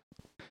 cool.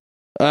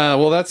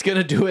 Well, that's going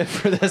to do it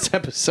for this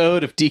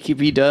episode of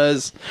DQP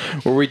Does,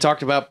 where we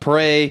talked about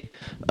Prey.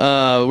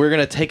 We're going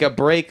to take a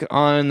break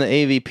on the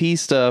AVP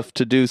stuff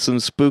to do some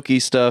spooky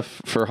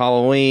stuff for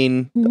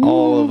Halloween,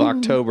 all of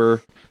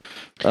October.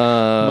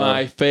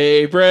 My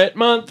favorite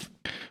month.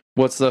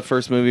 What's the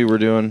first movie we're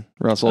doing,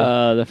 Russell?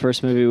 The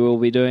first movie we'll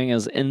be doing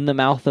is In the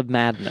Mouth of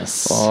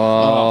Madness.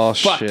 Oh,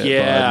 fuck shit,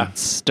 yeah. bud.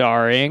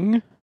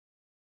 Starring...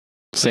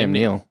 Sam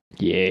Neill.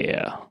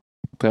 Yeah.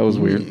 That was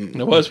weird.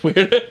 It was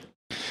weird.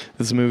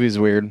 This movie's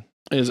weird.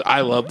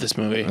 I love this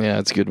movie. Yeah,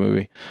 it's a good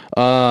movie.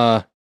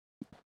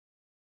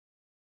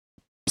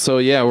 So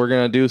yeah, we're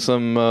gonna do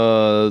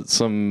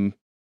some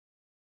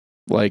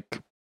like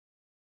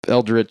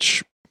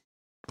eldritch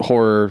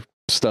horror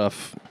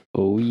stuff.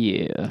 Oh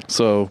yeah.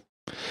 So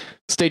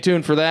stay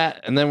tuned for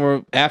that, and then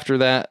we're after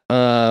that.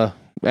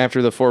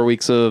 After the 4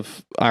 weeks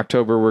of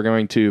October, we're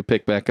going to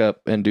pick back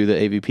up and do the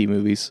AVP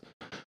movies.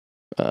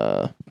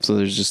 So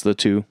there's just the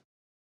 2.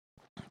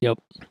 Yep.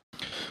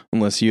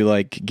 Unless you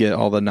like get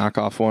all the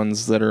knockoff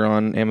ones that are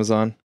on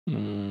Amazon.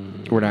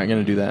 We're not going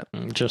to do that.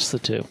 Just the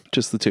 2.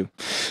 Just the 2.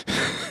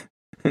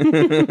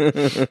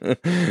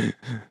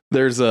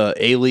 There's a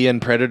Alien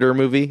Predator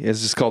movie.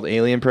 It's just called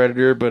Alien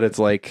Predator, but it's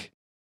like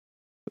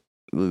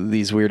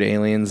these weird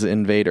aliens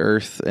invade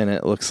Earth, and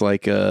it looks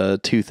like a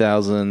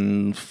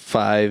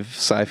 2005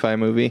 sci-fi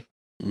movie.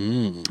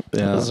 Mm.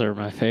 Yeah, Those are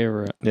my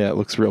favorite. yeah, it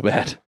looks real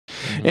bad.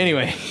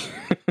 Anyway,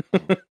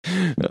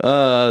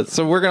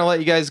 so we're gonna let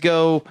you guys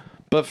go,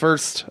 but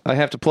first I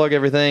have to plug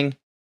everything.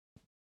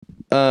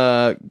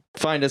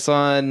 Find us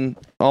on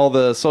all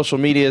the social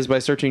medias by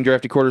searching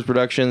Drafty Quarters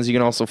Productions. You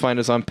can also find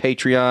us on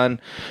Patreon.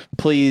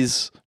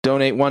 Please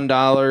donate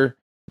 $1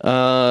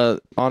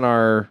 on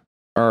our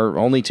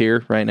only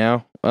tier right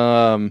now,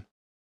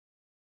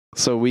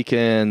 so we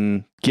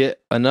can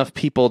get enough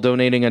people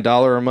donating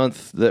 $1 a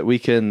month that we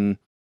can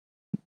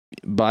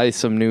buy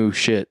some new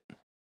shit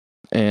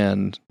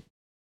and,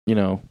 you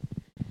know,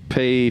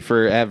 pay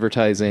for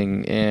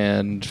advertising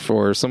and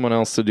for someone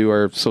else to do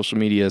our social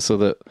media so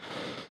that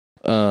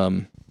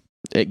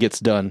it gets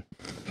done.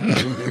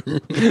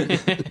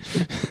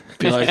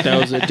 Feel like that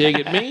was a dig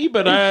at me,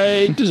 but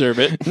I deserve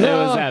it. It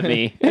was at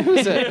me.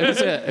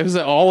 It was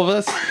at all of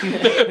us.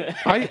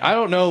 I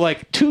don't know,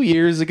 like 2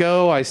 years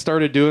ago I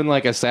started doing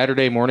like a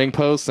Saturday morning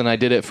post, and I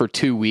did it for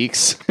 2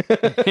 weeks.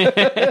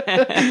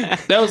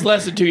 That was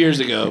less than 2 years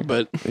ago,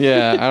 but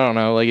Yeah, I don't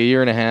know, like a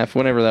year and a half,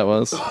 whenever that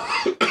was.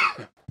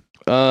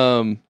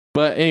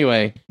 But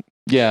anyway,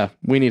 yeah,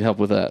 we need help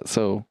with that.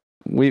 So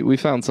we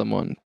found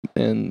someone,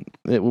 and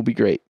it will be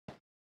great.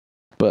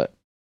 But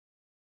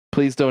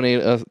please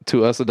donate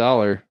to us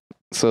 $1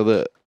 so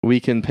that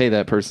we can pay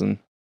that person,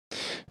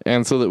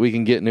 and so that we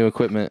can get new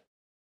equipment.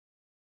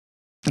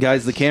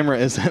 Guys, the camera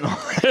isn't on.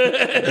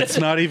 It's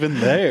not even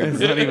there.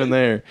 It's not even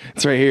there.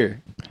 It's right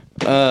here.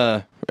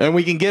 And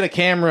we can get a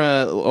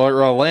camera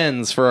or a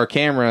lens for our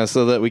camera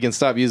so that we can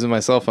stop using my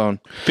cell phone.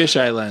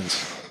 fisheye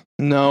lens.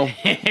 No.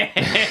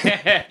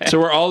 So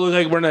we're all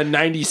looking like we're in a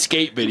 90s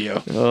skate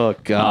video. Oh, Oh,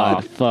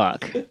 God.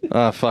 fuck.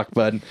 Oh, fuck,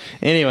 bud.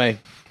 Anyway,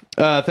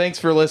 thanks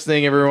for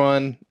listening,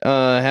 everyone.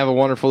 Have a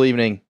wonderful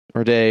evening.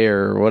 or day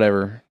or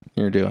whatever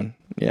you're doing.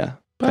 Yeah.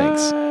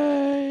 Thanks.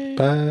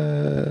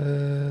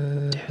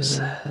 Bye.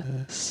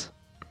 Deuces.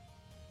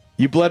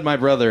 You bled my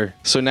brother,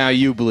 so now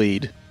you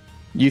bleed.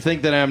 You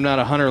think that I'm not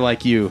a hunter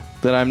like you,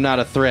 that I'm not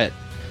a threat.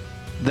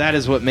 That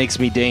is what makes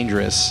me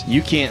dangerous.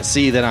 You can't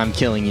see that I'm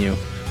killing you,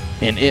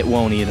 and it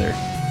won't either.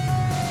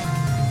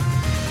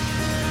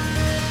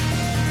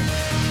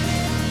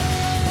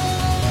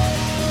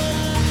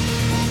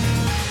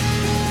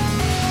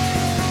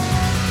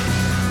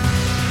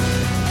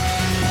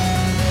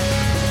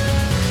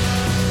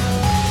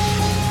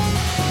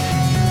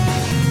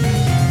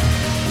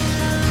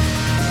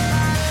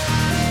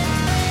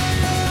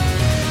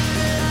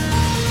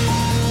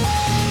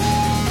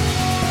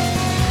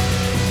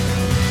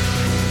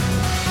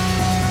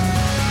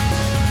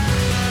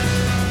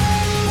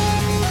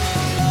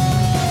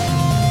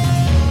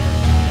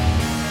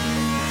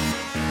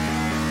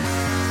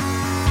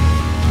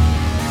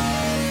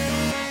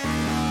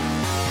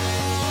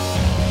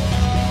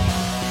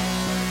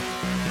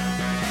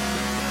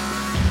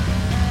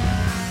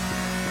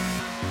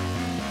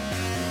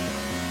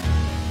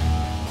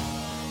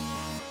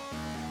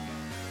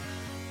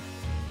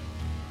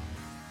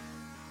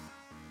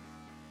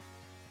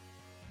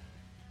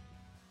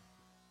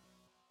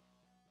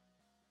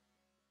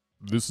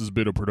 This has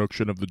been a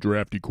production of the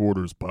Drafty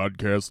Quarters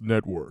Podcast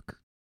Network.